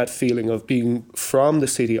got that feeling of being from the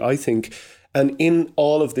city, I think. And in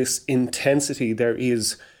all of this intensity, there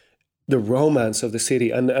is the romance of the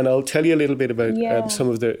city. And I'll tell you a little bit about some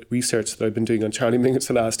of the research that I've been doing on Charlie Mingus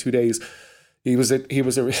the last 2 days. He was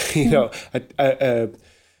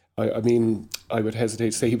I mean, I would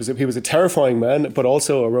hesitate to say he was a terrifying man, but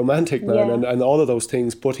also a romantic man, and all of those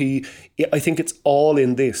things. But I think it's all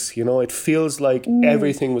in this. It feels like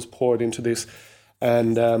everything was poured into this,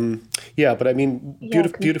 and but I mean,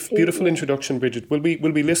 beautiful introduction, Bridget. Will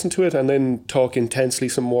we listen to it and then talk intensely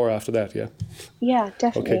some more after that? Yeah. Yeah,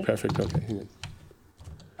 definitely. Okay, perfect. Okay, hang on.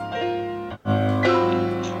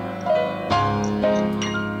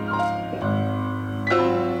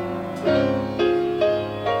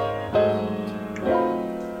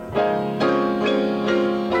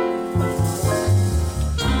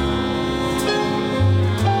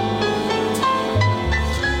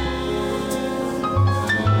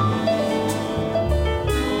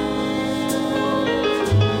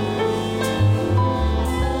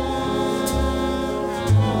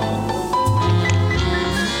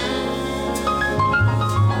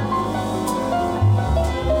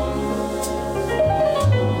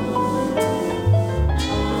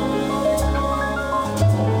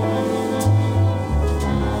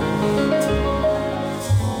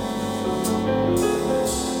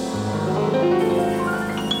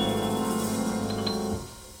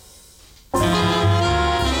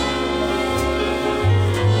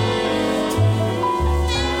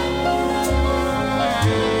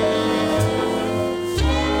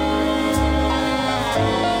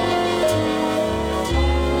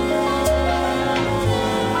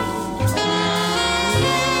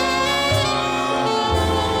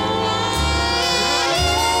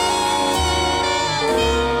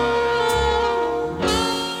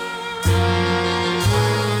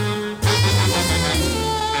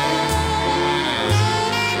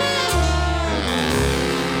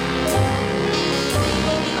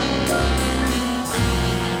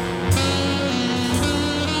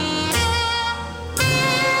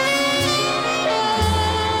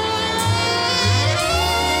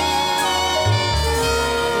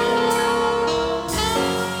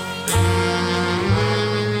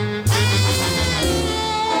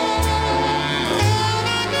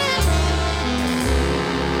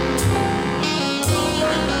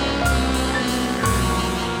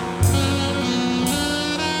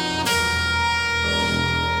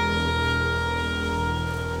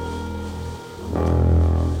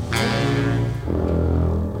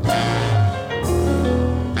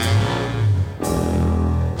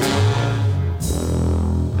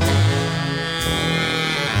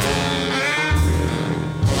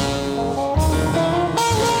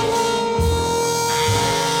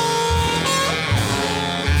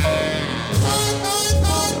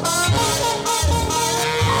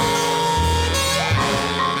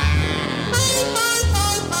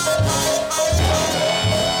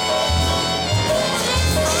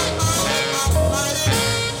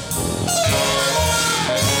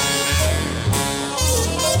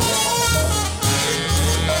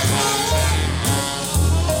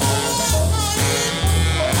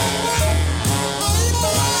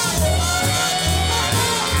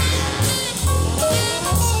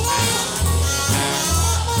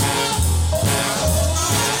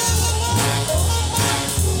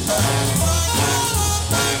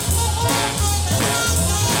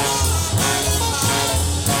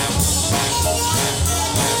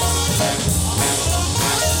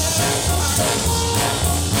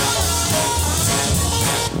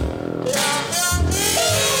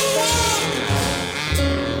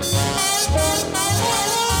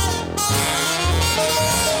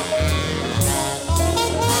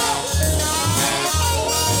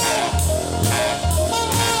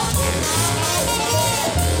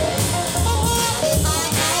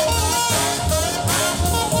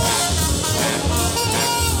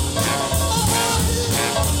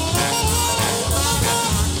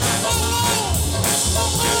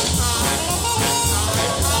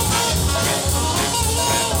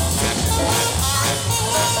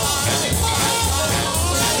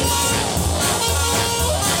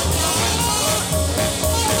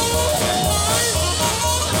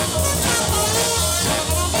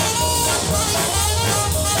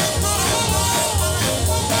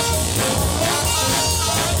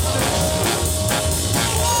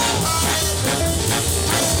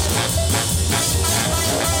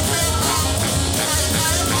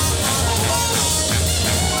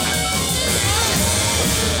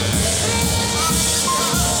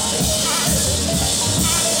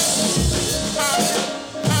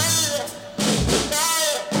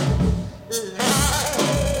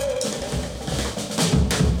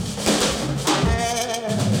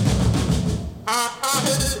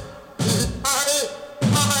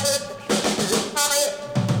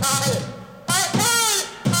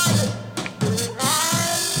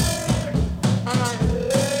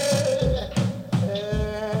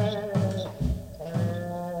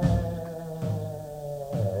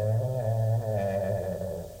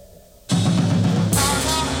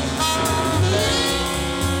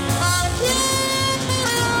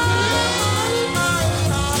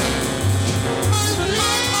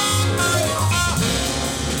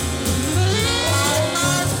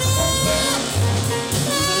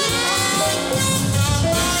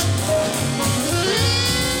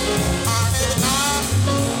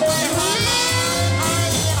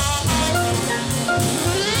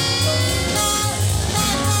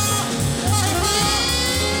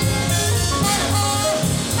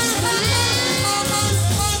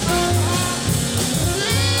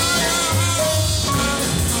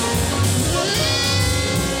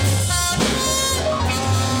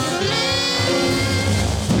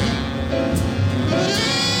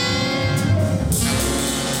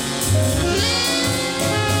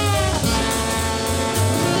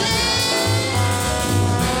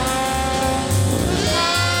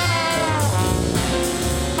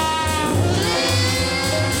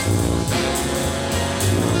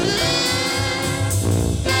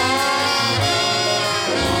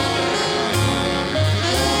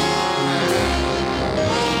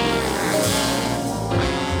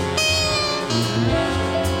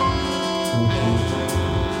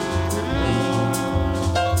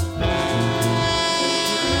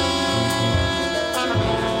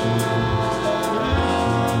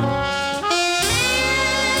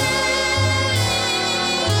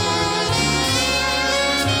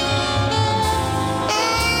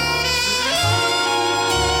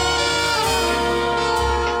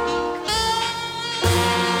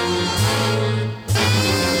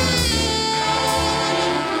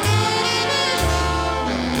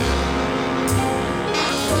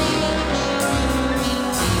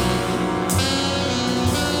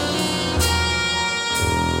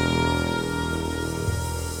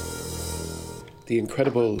 the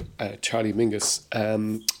incredible Charlie Mingus.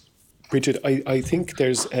 Bridget, I think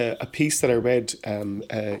there's a piece that I read in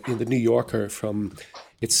the New Yorker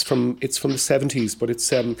it's from the 70s, but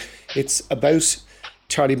it's about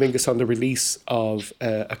Charlie Mingus on the release of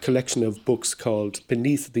a collection of books called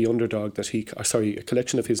Beneath the Underdog a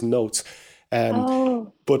collection of his notes.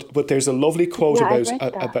 But there's a lovely quote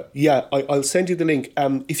I'll send you the link.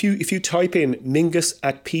 If you type in Mingus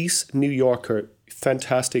at Peace, New Yorker,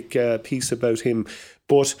 fantastic piece about him,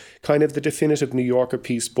 but kind of the definitive New Yorker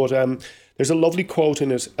piece. But there's a lovely quote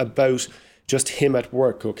in it about just him at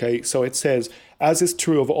work, okay? So it says, as is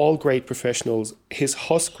true of all great professionals, his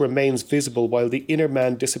husk remains visible while the inner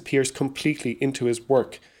man disappears completely into his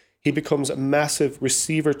work. He becomes a massive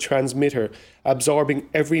receiver-transmitter, absorbing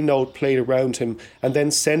every note played around him and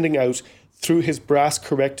then sending out through his brass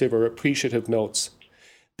corrective or appreciative notes.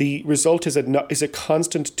 The result is a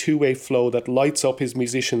constant two-way flow that lights up his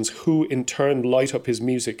musicians, who in turn light up his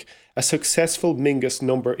music. A successful Mingus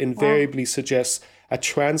number invariably suggests a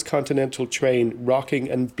transcontinental train rocking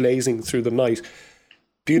and blazing through the night.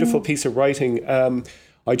 Beautiful piece of writing.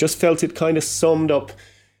 I just felt it kind of summed up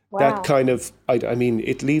that kind of, I mean,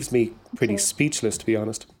 it leaves me pretty speechless, to be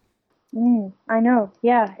honest. I know.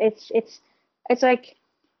 Yeah, it's like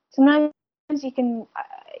sometimes you can,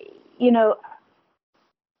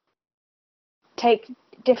 take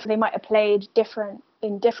different. They might have played different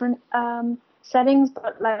in different settings,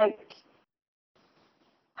 but like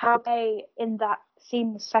how they in that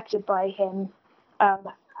seem affected by him,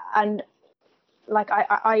 and like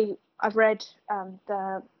I've read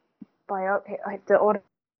the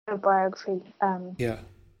autobiography. And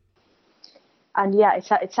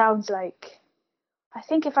it sounds like, I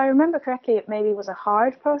think if I remember correctly, it maybe was a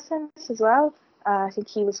hard process as well. I think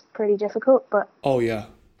he was pretty difficult, but for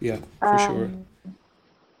sure.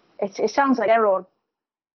 It sounds like they're all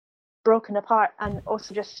broken apart, and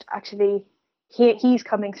also just actually he's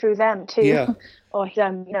coming through them too. Yeah. Or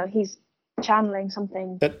he's channeling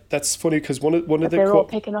something. That's funny because one of the they're all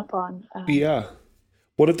picking up on.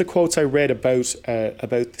 One of the quotes I read about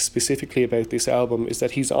specifically about this album is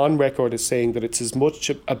that he's on record as saying that it's as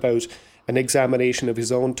much about an examination of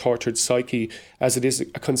his own tortured psyche as it is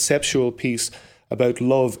a conceptual piece about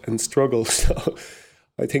love and struggle. So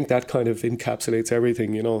I think that kind of encapsulates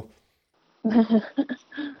everything,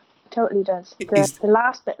 Totally does. The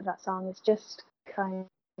last bit of that song is just kind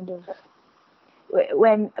of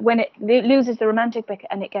when it loses the romantic bit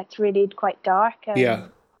and it gets really quite dark.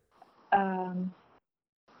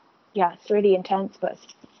 It's really intense, but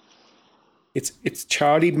it's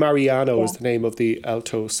Charlie Mariano is the name of the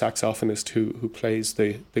alto saxophonist who plays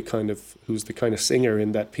who's the kind of singer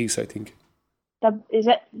in that piece, I think. Is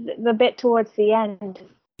it the bit towards the end?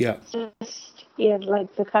 Yeah. It's just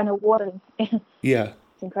like the kind of water. Yeah.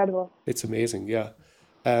 It's incredible. It's amazing, yeah.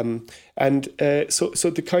 So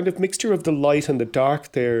the kind of mixture of the light and the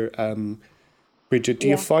dark there, Bridget, do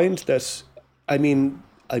you find that, I mean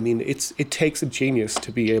it takes a genius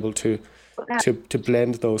to be able to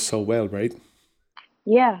blend those so well, right?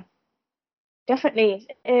 Yeah, definitely.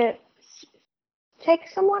 It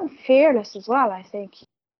takes someone fearless as well, I think.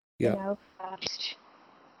 Yeah. Just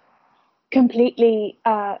completely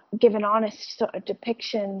give an honest sort of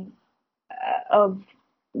depiction of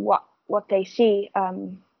what they see.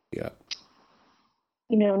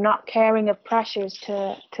 Not caring of pressures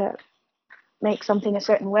to make something a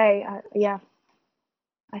certain way.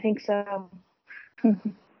 I think so.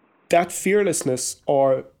 That fearlessness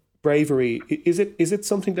or bravery, is it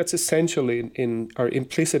something that's essential in or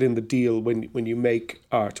implicit in the deal when you make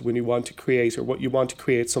art, when you want to create or what you want to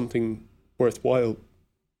create something worthwhile?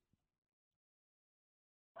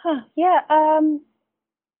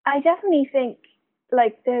 I definitely think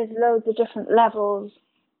like there's loads of different levels,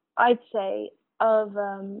 I'd say, of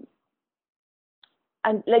and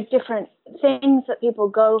like different things that people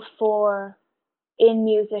go for in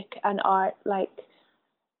music and art. Like,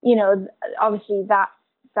 obviously that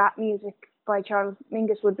music by Charles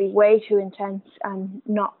Mingus would be way too intense and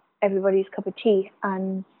not everybody's cup of tea.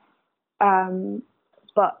 And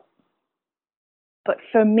but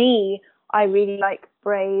for me, I really like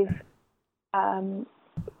brave and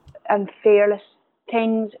fearless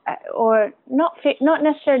things, or not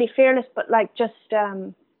necessarily fearless, but like just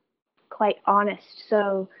quite honest.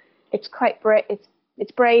 So it's quite brave.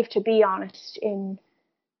 It's brave to be honest in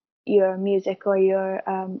your music or your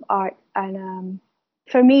art, and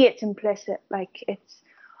for me, it's implicit. Like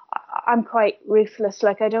I'm quite ruthless.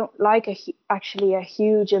 Like I don't like actually a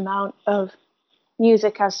huge amount of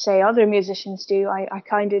music as say other musicians do. I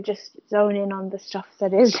kind of just zone in on the stuff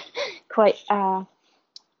that is quite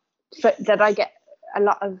that I get a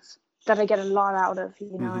lot of that I get a lot out of,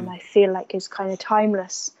 you know, and I feel like is kind of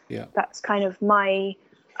timeless. Yeah. That's kind of my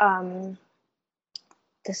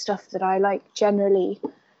the stuff that I like generally.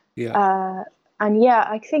 Yeah. And yeah,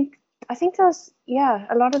 I think there's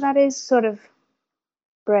a lot of that is sort of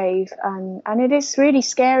brave, and it is really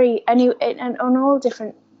scary. And on all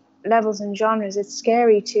different levels and genres, it's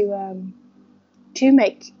scary to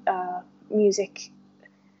make music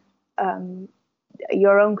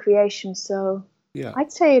your own creation. So Yeah.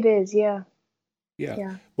 I'd say it is. Yeah.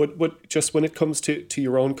 Yeah. What just when it comes to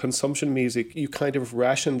your own consumption music, you kind of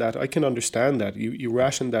ration that. I can understand that. You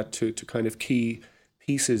ration that to kind of key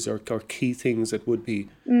pieces or key things that would be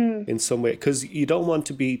in some way, because you don't want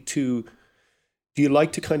to be too. Do you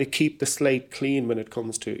like to kind of keep the slate clean when it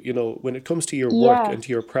comes to, you know, when it comes to your work and to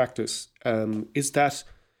your practice? Is that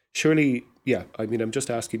surely? Yeah. I mean, I'm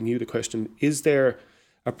just asking you the question. Is there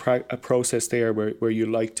a process there where you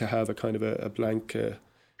like to have a kind of a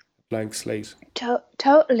blank slate?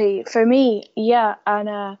 Totally. For me, yeah.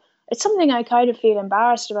 And it's something I kind of feel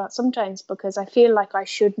embarrassed about sometimes, because I feel like I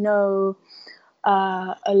should know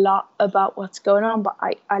a lot about what's going on, but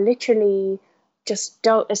I literally just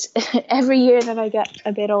don't. Every year that I get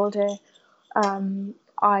a bit older,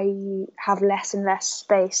 I have less and less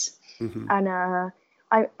space. And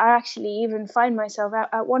I actually even find myself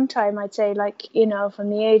at one time, I'd say, like, you know, from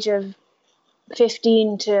the age of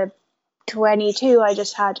 15 to 22, I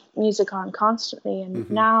just had music on constantly. And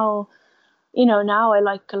now, you know, now I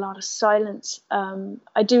like a lot of silence.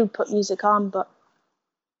 I do put music on, but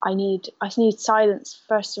I need silence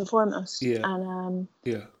first and foremost. Yeah. And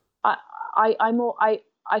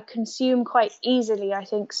I consume quite easily, I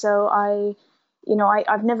think. So I've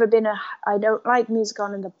never been I don't like music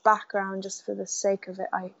on in the background just for the sake of it.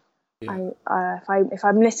 If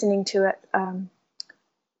I'm listening to it,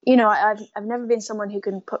 you know, I've never been someone who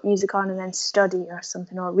can put music on and then study or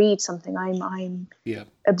something or read something. I'm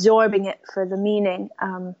absorbing it for the meaning.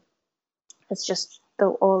 It's just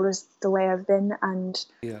always the way I've been. And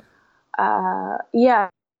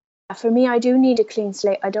for me, I do need a clean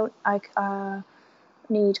slate.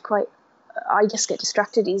 I just get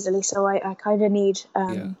distracted easily, so I kind of need.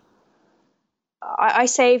 I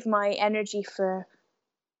save my energy for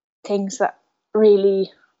things that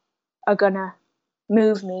really are gonna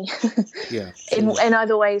move me. in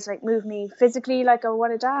other ways, like move me physically, like I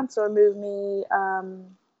want to dance, or move me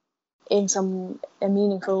in a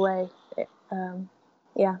meaningful way.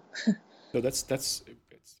 So that's it's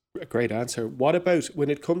a great answer. What about when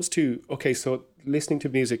it comes to, okay, so listening to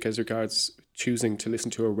music as regards choosing to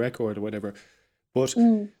listen to a record or whatever, but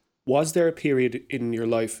was there a period in your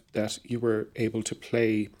life that you were able to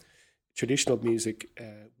play traditional music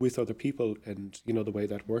with other people, and you know the way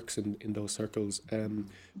that works in those circles?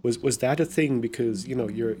 Was that a thing, because you know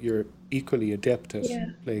you're equally adept at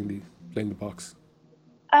playing the box?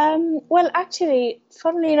 Well, actually,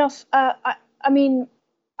 funnily enough, I mean,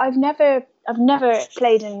 I've never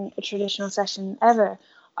played in a traditional session ever.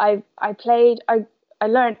 I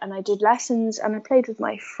learned and I did lessons and I played with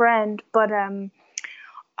my friend, but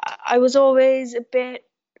I was always a bit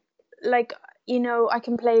like, you know, I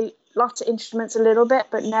can play lots of instruments a little bit,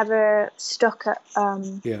 but never stuck at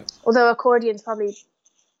although accordion's probably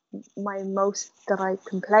my most that I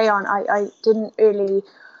can play on. I didn't really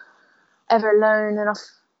ever learn enough.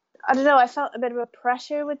 I don't know, I felt a bit of a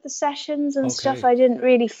pressure with the sessions and stuff. I didn't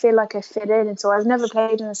really feel like I fit in, and so I've never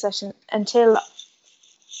played in a session until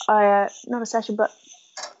not a session, but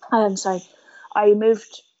I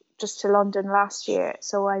moved just to London last year,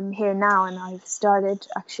 so I'm here now, and I've started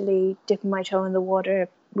actually dipping my toe in the water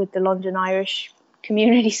with the London Irish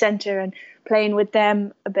Community Centre and playing with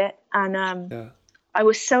them a bit. And I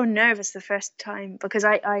was so nervous the first time, because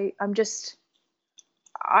I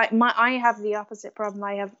have the opposite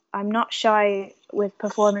problem. I'm not shy with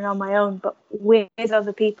performing on my own, but with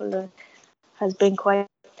other people has been quite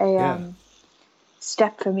a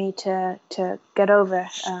step for me to get over.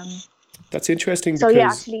 That's interesting. So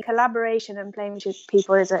actually collaboration and playing with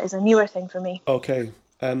people is a newer thing for me. Okay.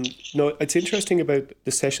 No, it's interesting about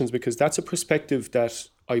the sessions, because that's a perspective that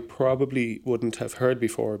I probably wouldn't have heard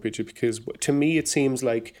before, Bridget, because to me it seems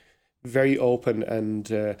like very open,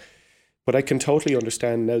 and but I can totally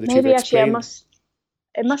understand now that you've explained.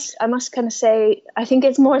 I must kind of say, I think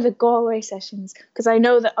it's more the Galway sessions, because I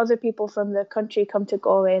know that other people from the country come to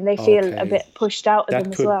Galway and they feel a bit pushed out of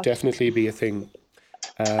them as well. That could definitely be a thing.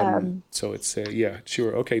 So it's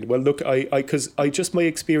sure, okay. Well, look, because my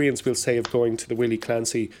experience will say of going to the Willie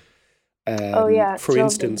Clancy, for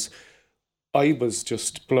instance, I was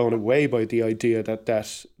just blown away by the idea that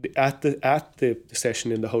at the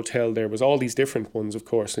session in the hotel there was all these different ones, of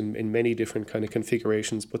course, in many different kind of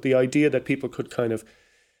configurations. But the idea that people could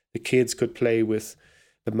the kids could play with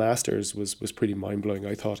the masters was pretty mind blowing,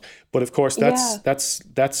 I thought. But of course,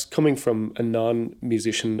 that's coming from a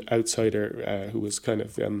non-musician outsider who was kind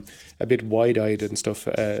of a bit wide eyed and stuff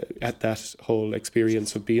at that whole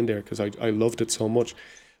experience of being there, because I loved it so much.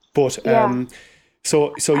 But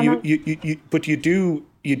So you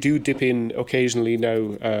do dip in occasionally now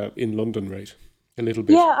in London, right? A little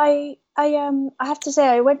bit. Yeah, I have to say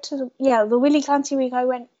I went to the Willie Clancy week. I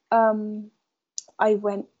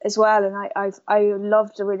went as well, and I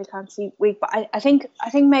loved the Willie Clancy week. But I think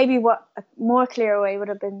maybe what a more clear way would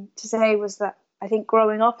have been to say was that I think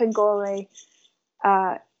growing up in Galway,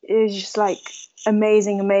 it was just like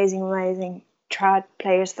amazing trad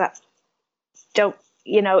players that don't.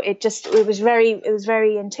 It was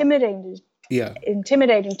very intimidating. Yeah,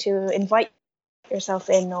 intimidating to invite yourself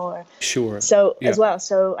in, or as well.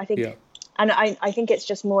 So I think, and I think it's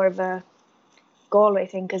just more of a Galway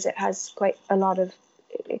thing because it has quite a lot of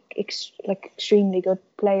extremely good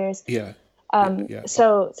players. Yeah.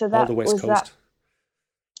 So that all the West was Coast. that.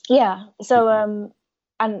 Yeah. So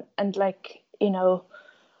and like it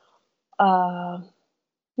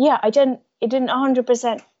didn't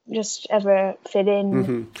 100% just ever fit in.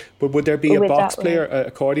 Mm-hmm. But would there be a box player, an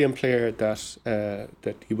accordion player that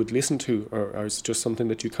you would listen to, or is it just something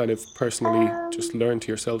that you kind of personally just learn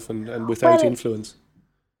to yourself and without influence?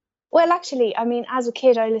 Well, actually, I mean, as a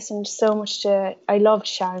kid, I listened so much I loved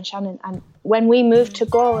Sharon Shannon, and when we moved to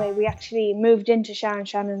Galway, we actually moved into Sharon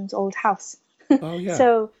Shannon's old house. Oh yeah.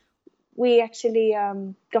 So we actually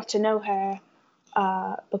got to know her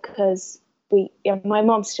because my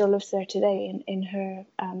mom still lives there today in her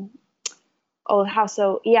old house.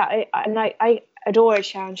 So yeah, I adored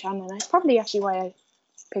Sharon Shannon. That's probably actually why I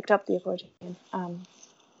picked up the accordion.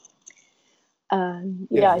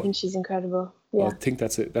 I think she's incredible. Yeah, I think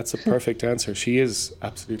that's a perfect answer. She is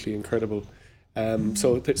absolutely incredible.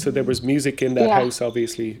 So there was music in that house,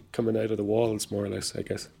 obviously coming out of the walls, more or less, I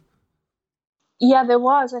guess. Yeah, there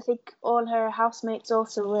was. I think all her housemates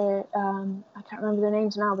also were. I can't remember their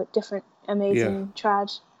names now, but different amazing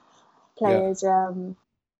trad players.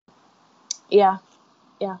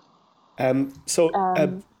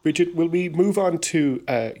 Bridget, will we move on to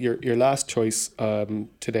your last choice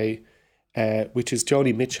today, which is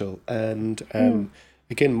Joni Mitchell, and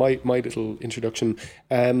again my little introduction.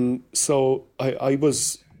 So I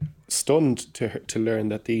was stunned to learn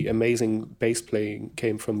that the amazing bass playing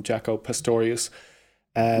came from Jaco Pastorius,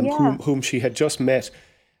 whom she had just met,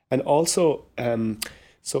 and also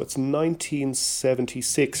so it's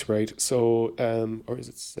 1976, right? So or is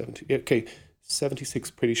it 70? Okay,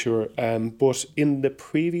 76, pretty sure. But in the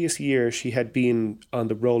previous year, she had been on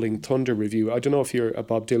the Rolling Thunder review. I don't know if you're a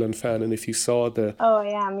Bob Dylan fan and if you saw the. Oh,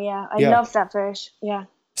 I am. Yeah, I love that version. Yeah.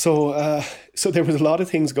 So there was a lot of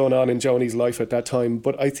things going on in Joni's life at that time,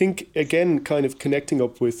 but I think, again, kind of connecting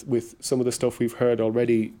up with some of the stuff we've heard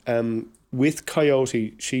already, with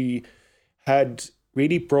Coyote, she had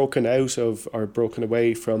really broken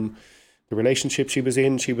away from the relationship she was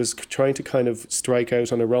in. She was trying to kind of strike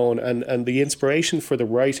out on her own, and the inspiration for the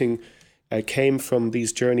writing came from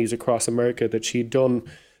these journeys across America that she'd done,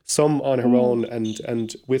 some on her own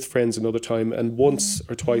and with friends another time, and once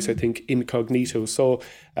or twice, I think, incognito. So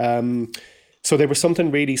there was something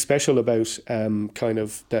really special about kind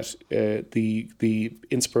of that the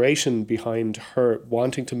inspiration behind her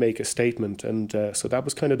wanting to make a statement, and so that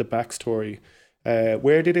was kind of the backstory.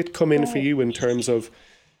 Where did it come in for you in terms of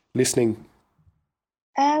listening?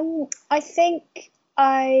 I think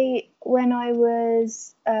when I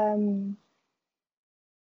was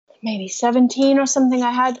maybe 17 or something,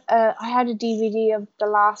 I had a DVD of The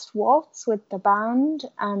Last Waltz with the band,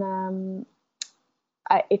 and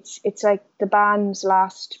it's like the band's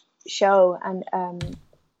last show, and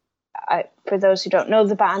for those who don't know,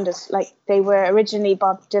 the band is like, they were originally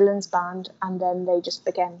Bob Dylan's band, and then they just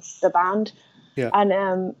became the band. Yeah.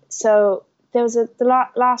 And so there was the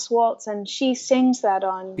Last Waltz, and she sings that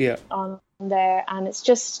on there, and it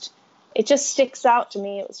just sticks out to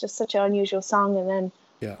me. It was just such an unusual song, and then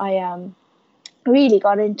I really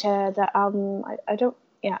got into the album.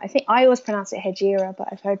 I think I always pronounce it Hejira, but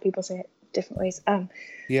I've heard people say it different ways.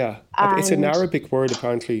 It's an Arabic word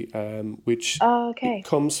apparently, which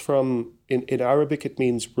comes from in Arabic it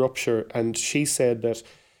means rupture, and she said that.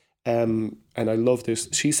 And I love this.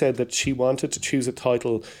 She said that she wanted to choose a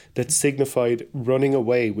title that signified running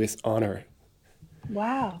away with honor.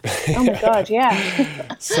 Wow. Oh my God, yeah.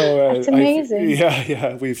 So That's amazing.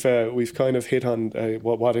 We've kind of hit on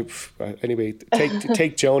what if anyway.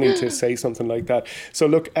 Take Joni to say something like that. So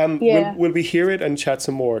look, will we hear it and chat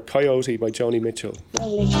some more? Coyote by Joni Mitchell.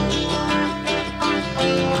 Lovely.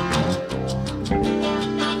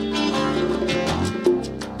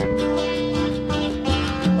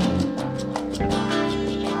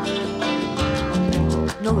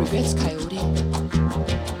 No regrets, Coyote.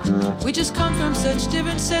 We just come from such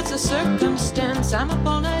different sets of circumstance. I'm up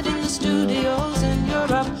all night in the studios and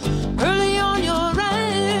you're up early on your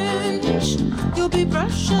ranch. You'll be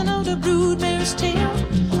brushing out a broodmare's tail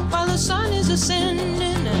while the sun is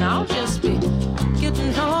ascending, and I'll just be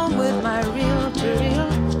getting home with my reel-to-reel.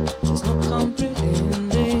 There's no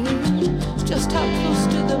comprehending just how close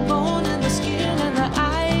to the bone and the skin and the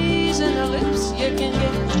eyes and the lips you can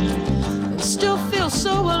get, and still feel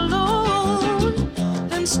so alone,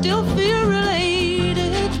 and still feel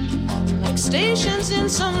related, like stations in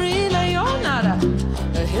some relay. You're not a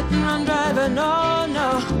hit and run driver, no,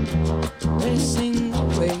 racing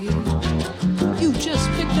away. You just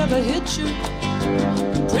picked up a hitcher,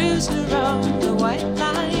 prisoner around the white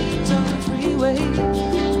lines on the freeway.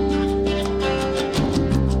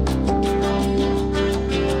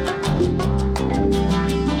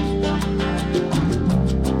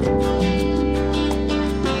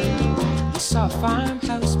 Saw a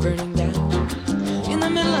farmhouse burning down in the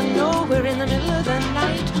middle of nowhere, in the middle of the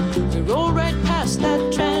night. We rolled right past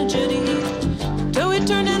that tragedy till we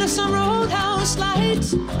turned into some roadhouse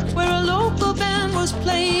lights where a local band was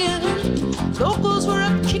playing. Locals were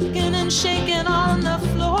up kicking and shaking on the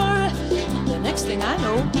floor. The next thing I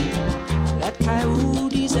know, that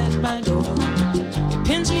coyote's at my door. He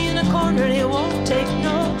pins me in a corner and he won't take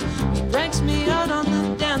no. He drags me out on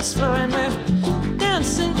the dance floor and we're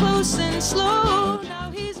dancing close and slow.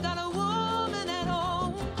 Now he's got a woman at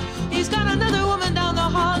home. He's got another woman down the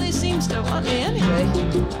hall. He seems to want me anyway.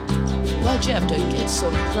 Why'd you have to get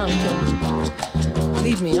so drunk and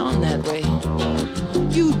lead me on that way?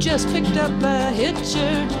 You just picked up a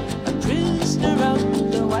hitcher, a prisoner out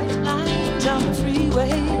the white lines on the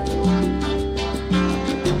freeway.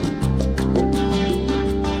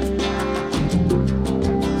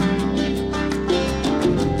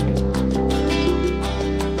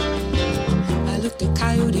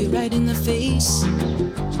 Right in the face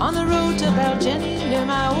on the road to Baljenny near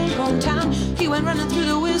my old hometown. He went running through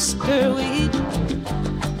the whisker weed,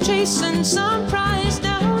 chasing some prize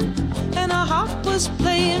down, and a hawk was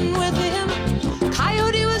playing with him.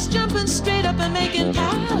 Coyote was jumping straight up and making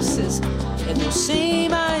passes, and those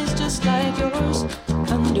same eyes just like yours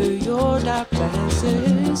under your dark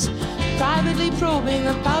glasses, privately probing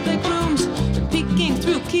the public rooms and peeking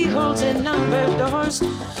through keyholes in numbered doors,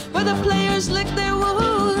 where the players lick their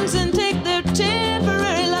wounds and take their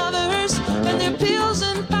temporary lovers and their pills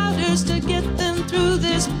and powders to get them through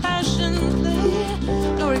this passion play.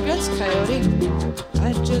 No regrets, Coyote,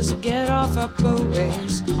 I just get off up a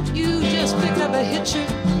ways. You just picked up a hitcher,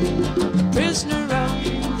 a prisoner around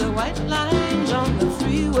the white lines on the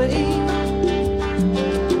freeway.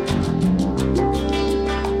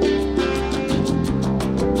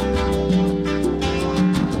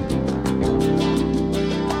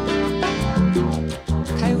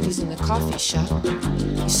 Coffee shop.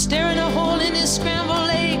 He's staring a hole in his scrambled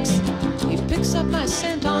eggs. He picks up my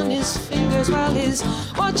scent on his fingers while he's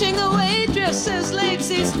watching the waitress's legs.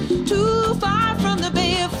 He's too far from the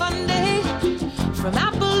Bay of Fundy, from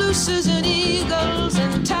Appaloosas and eagles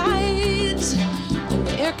and tides, and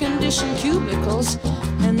the air-conditioned cubicles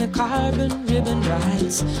and the carbon ribbon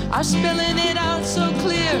rides are spelling it out so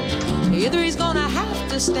clear. Either he's gonna have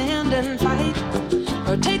to stand and fight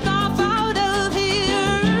or take off out of here.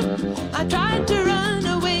 I tried to run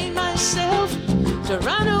away myself, to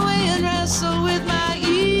run away and wrestle with my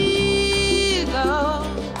ego.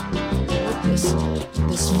 With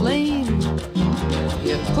this flame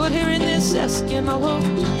you put here in this Eskimo,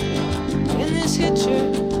 in this hitcher,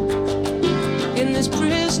 in this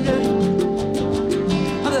prisoner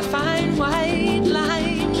of the fine white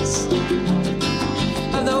lines,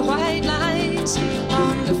 of the white lines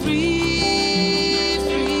on the freeway.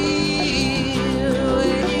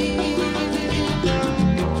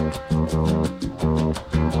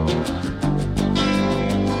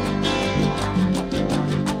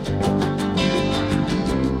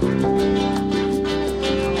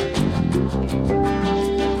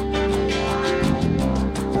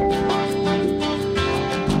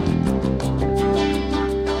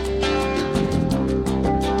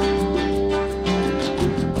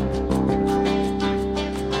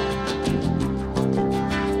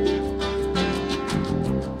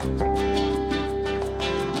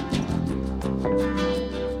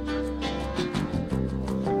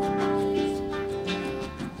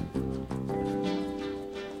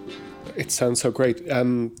 it sounds so great.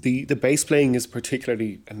 The bass playing is a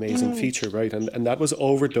particularly amazing feature, right? And that was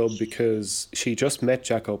overdubbed because she just met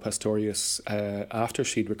Jaco Pastorius after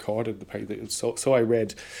she'd recorded so I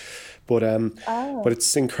read. But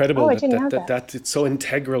it's incredible I didn't know that it's so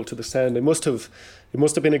integral to the sound. It must have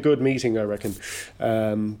been a good meeting, I reckon.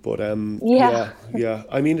 Yeah.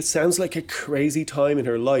 I mean, it sounds like a crazy time in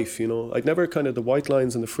her life, you know. I'd never kind of the white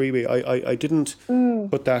lines on the freeway. I didn't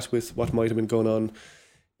put that with what might have been going on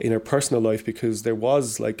in her personal life, because there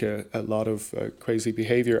was like a lot of crazy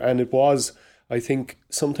behavior, and it was, I think,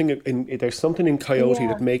 there's something in Coyote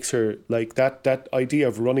that makes her like that idea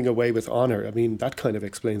of running away with honor. I mean, that kind of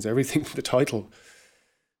explains everything, the title,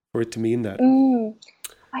 for it to mean that.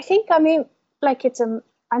 I think, I mean, like I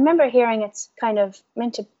remember hearing it's kind of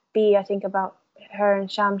meant to be, I think, about her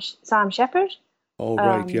and Sam Shepard. Oh,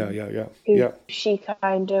 right. Yeah. She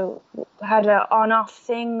kind of had an on-off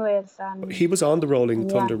thing with. He was on the Rolling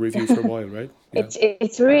Thunder review for a while, right? Yeah.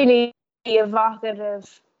 It's really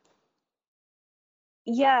evocative.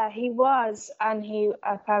 Yeah, he was, and he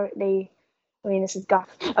apparently, I mean, this is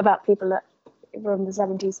gossip about people that from the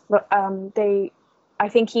 70s, but I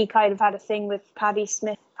think he kind of had a thing with Patti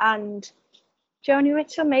Smith and Joni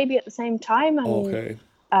Mitchell, maybe at the same time. I mean,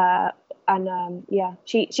 okay.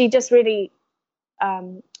 She just really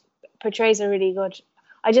portrays a really good.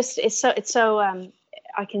 It's so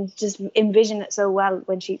I can just envision it so well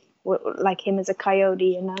when she like him as a coyote,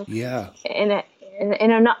 you know. Yeah. In a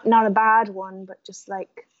not a bad one, but just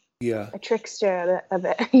like a trickster a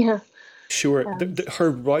bit. Yeah. Sure.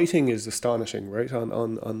 Her writing is astonishing, right?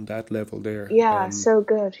 On that level there. Yeah, so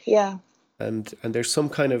good. Yeah. And there's some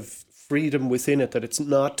kind of freedom within it, that it's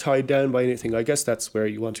not tied down by anything. I guess that's where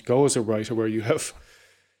you want to go as a writer, where you have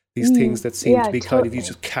these things that seem to be kind of, you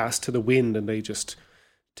just cast to the wind and they just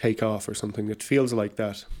take off or something. It feels like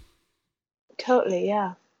that. Totally,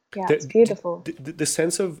 yeah. Yeah, it's beautiful. The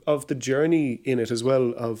sense of the journey in it as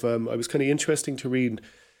well, of I was kind of interesting to read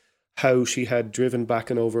how she had driven back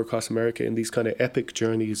and over across America in these kind of epic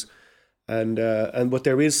journeys. And but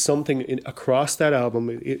there is something across that album.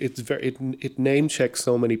 It name checks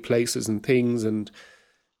so many places and things, and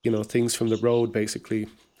you know, things from the road, basically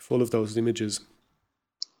full of those images.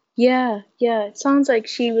 Yeah. It sounds like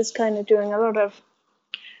she was kind of doing a lot of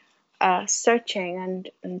searching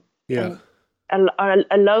and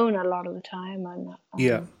alone a lot of the time. And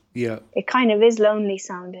it kind of is lonely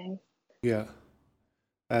sounding. Yeah.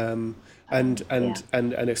 And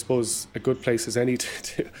I suppose a good place as any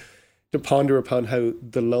to ponder upon how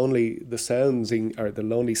the lonely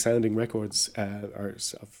sounding records are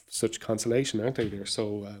of such consolation, aren't they? They're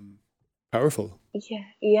so powerful.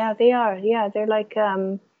 Yeah, they are. Yeah, they're like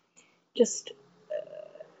just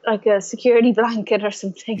like a security blanket or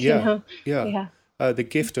something. Yeah, you know? Yeah. The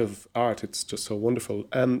gift of art, it's just so wonderful.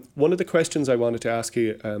 One of the questions I wanted to ask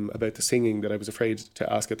you about the singing that I was afraid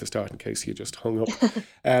to ask at the start in case you just hung up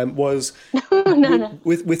was No.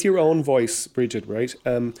 With your own voice, Bridget, right?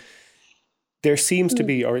 There seems to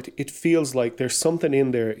be, or it feels like there's something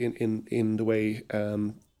in there in the way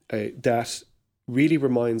that really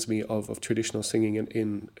reminds me of traditional singing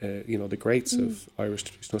in the greats of Irish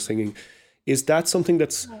traditional singing. Is that something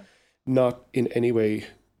that's not in any way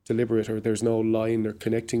deliberate, or there's no line or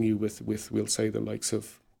connecting you with we'll say the likes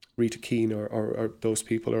of Rita Keane or those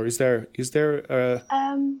people, or is there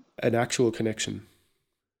an actual connection?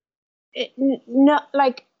 No,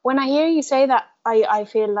 like when I hear you say that, I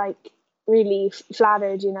feel like really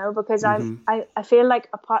flattered, you know, because I feel like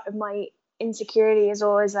a part of my insecurity is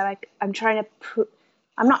always that I'm trying to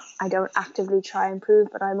I don't actively try and prove,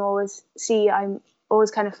 but I'm always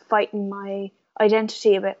kind of fighting my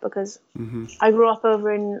identity a bit, because I grew up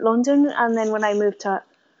over in London, and then when I moved to,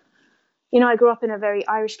 I grew up in a very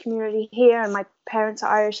Irish community here, and my parents are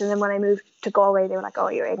Irish, and then when I moved to Galway, they were like, oh,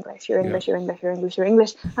 you're English, you're English, you're English, you're English, you're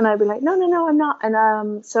English, and I'd be like, no, I'm not.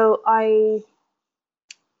 And so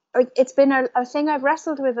it's been a thing I've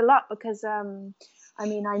wrestled with a lot, because I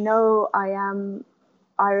know I am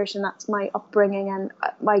Irish, and that's my upbringing, and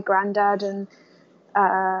my granddad and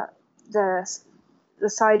the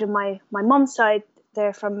side of my mum's side,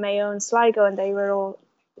 they're from Mayo and Sligo, and they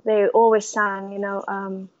always sang,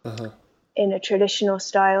 in a traditional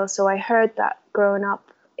style. So I heard that growing up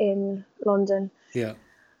in London. Yeah.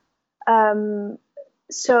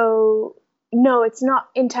 So no, it's not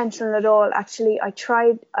intentional at all. Actually, I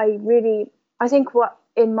think what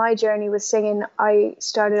in my journey with singing, I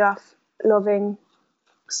started off loving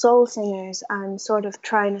soul singers and sort of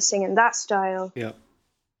trying to sing in that style. Yeah.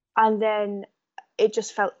 And then it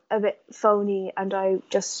just felt a bit phony, and I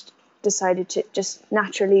just decided to just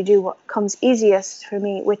naturally do what comes easiest for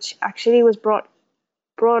me, which actually was brought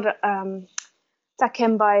that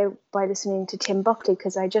came by listening to Tim Buckley,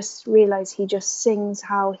 because I just realized he just sings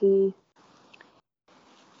how he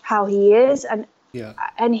is, and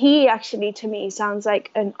he actually, to me, sounds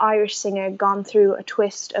like an Irish singer gone through a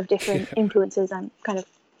twist of different influences and kind of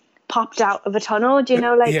popped out of a tunnel. Do you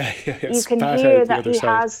know, like you can hear that he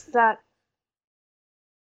has that.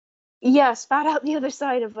 Yeah, spat out the other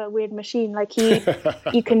side of a weird machine. Like you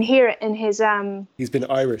can hear it in his He's been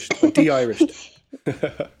Irished, de-Irished.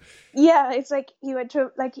 Yeah, it's like he went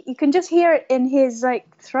to, like, you can just hear it in his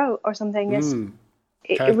like throat or something.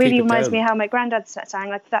 It really reminds me how my granddad sang,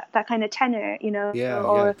 like that kind of tenor, you know.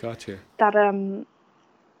 Yeah, gotcha. That and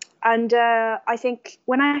I think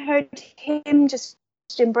when I heard him just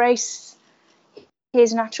embrace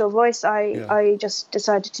his natural voice, I just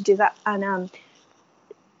decided to do that. And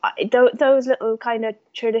those little kind of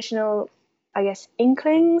traditional, I guess,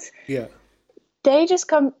 inklings. Yeah. They just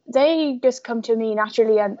come to me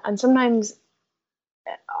naturally, and sometimes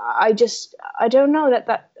I don't know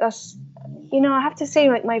that's, you know, I have to say,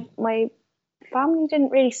 like, my family didn't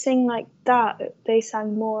really sing like that. They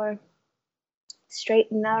sang more straight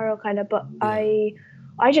and narrow kind of, but I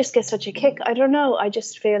just get such a kick. I don't know, I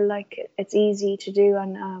just feel like it's easy to do,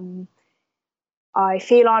 and I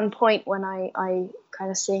feel on point when I kind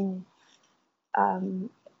of sing,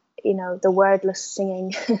 you know, the wordless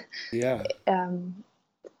singing.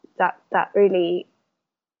 That really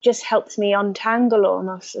just helps me untangle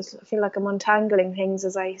almost. I feel like I'm untangling things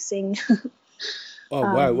as I sing. Oh,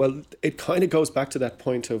 wow. Well, it kind of goes back to that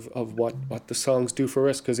point of what the songs do for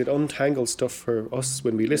us, because it untangles stuff for us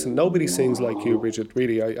when we listen. Nobody sings like you, Bridget,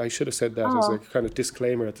 really. I should have said that as a kind of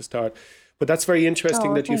disclaimer at the start. But that's very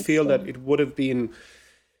interesting that you feel that it would have been,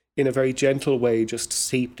 in a very gentle way, just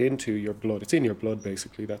seeped into your blood. It's in your blood,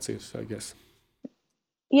 basically. That's it, I guess.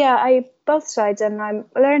 Yeah, both sides, and I'm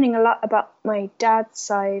learning a lot about my dad's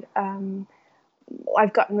side.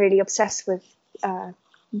 I've gotten really obsessed with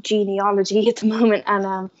genealogy at the moment,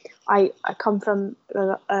 and I come from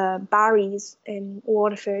Barry's in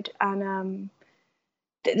Waterford, and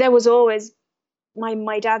there was always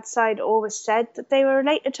my dad's side always said that they were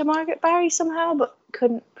related to Margaret Barry somehow, but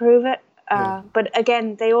couldn't prove it. But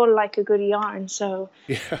again, they all like a good yarn, so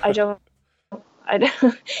I don't,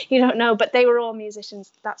 you don't know, but they were all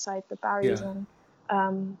musicians, that side, the Barrys.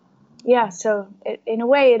 And so in a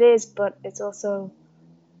way it is, but it's also,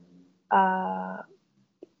 I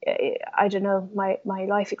don't know, my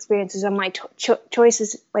life experiences and my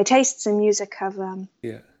choices, my tastes in music have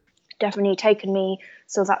definitely taken me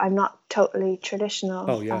so that I'm not totally traditional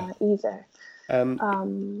either.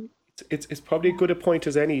 It's probably as good a point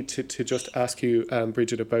as any to just ask you,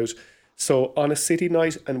 Bridget, about, so On a City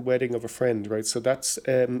Night and Wedding of a Friend, right? So that's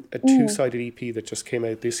a two-sided EP that just came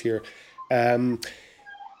out this year. They're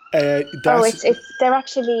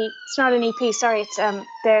actually, it's not an EP, sorry, it's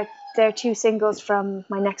they're two singles from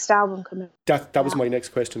my next album coming. That was my next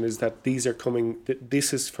question, is that these are coming,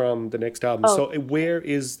 this is from the next album. So where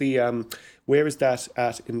is that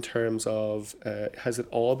at in terms of, has it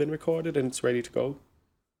all been recorded and it's ready to go?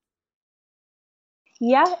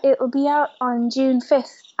 Yeah, it will be out on June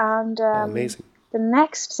 5th, and amazing. The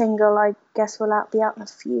next single, I guess, will be out in a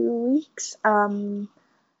few weeks. June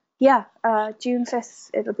 5th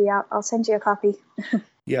it'll be out. I'll send you a copy.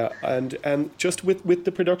 Yeah, and just with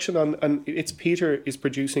the production on, and it's Peter is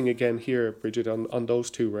producing again here, Bridget, on those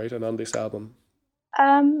two, right, and on this album.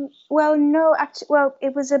 Well, no, actually,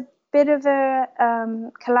 it was a bit of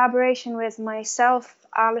a collaboration with myself,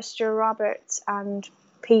 Alistair Roberts, and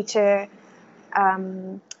Peter.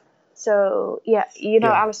 So yeah, you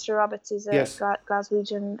know, Alistair Roberts is a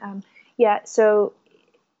Glaswegian. So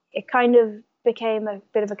it kind of became a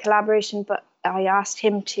bit of a collaboration, but I asked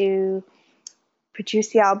him to produce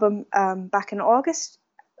the album back in August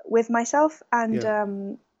with myself,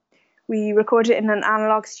 and we recorded it in an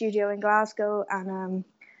analog studio in Glasgow, and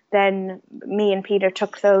then me and Peter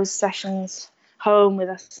took those sessions home with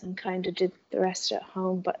us and kind of did the rest at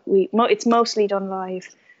home, but it's mostly done live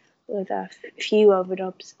with a few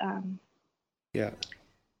overdubs.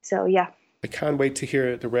 So yeah, I can't wait to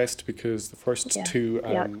hear the rest, because the first two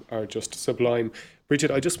are just sublime.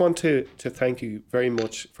 Bridget, I just want to thank you very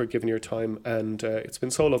much for giving your time, and it's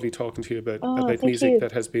been so lovely talking to you about music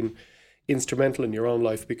that has been instrumental in your own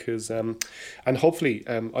life, because and hopefully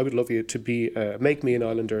I would love you to be Make Me an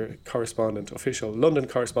Islander correspondent, official London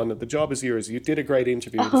correspondent. The job is yours. You did a great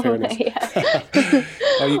interview, in fairness.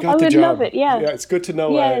 You got the job. Love it, yeah, it's good to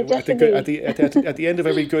know. At the end of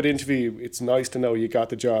every good interview, it's nice to know you got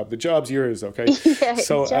the job. The job's yours, okay?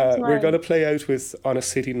 So we're going to play out with On a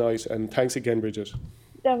City Night, and thanks again, Bridget.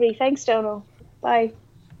 Lovely. Thanks, Donal. Bye.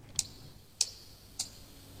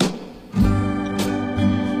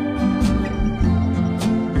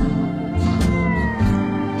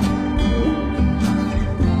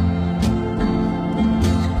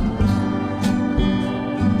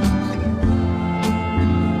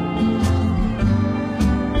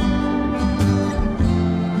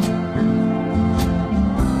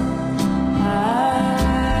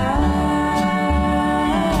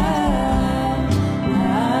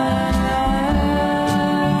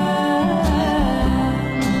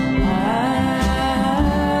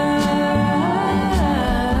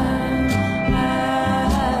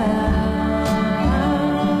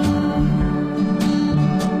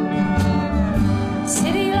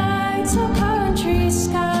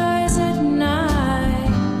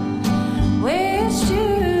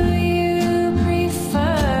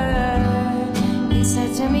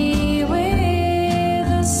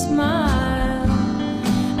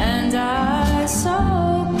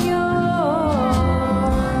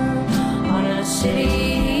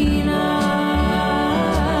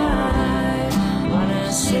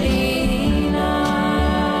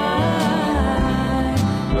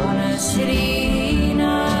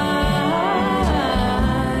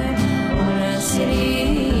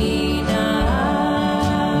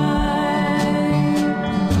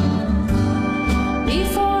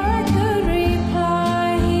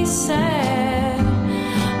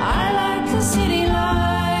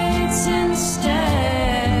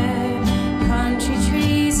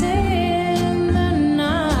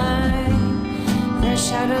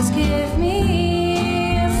 give me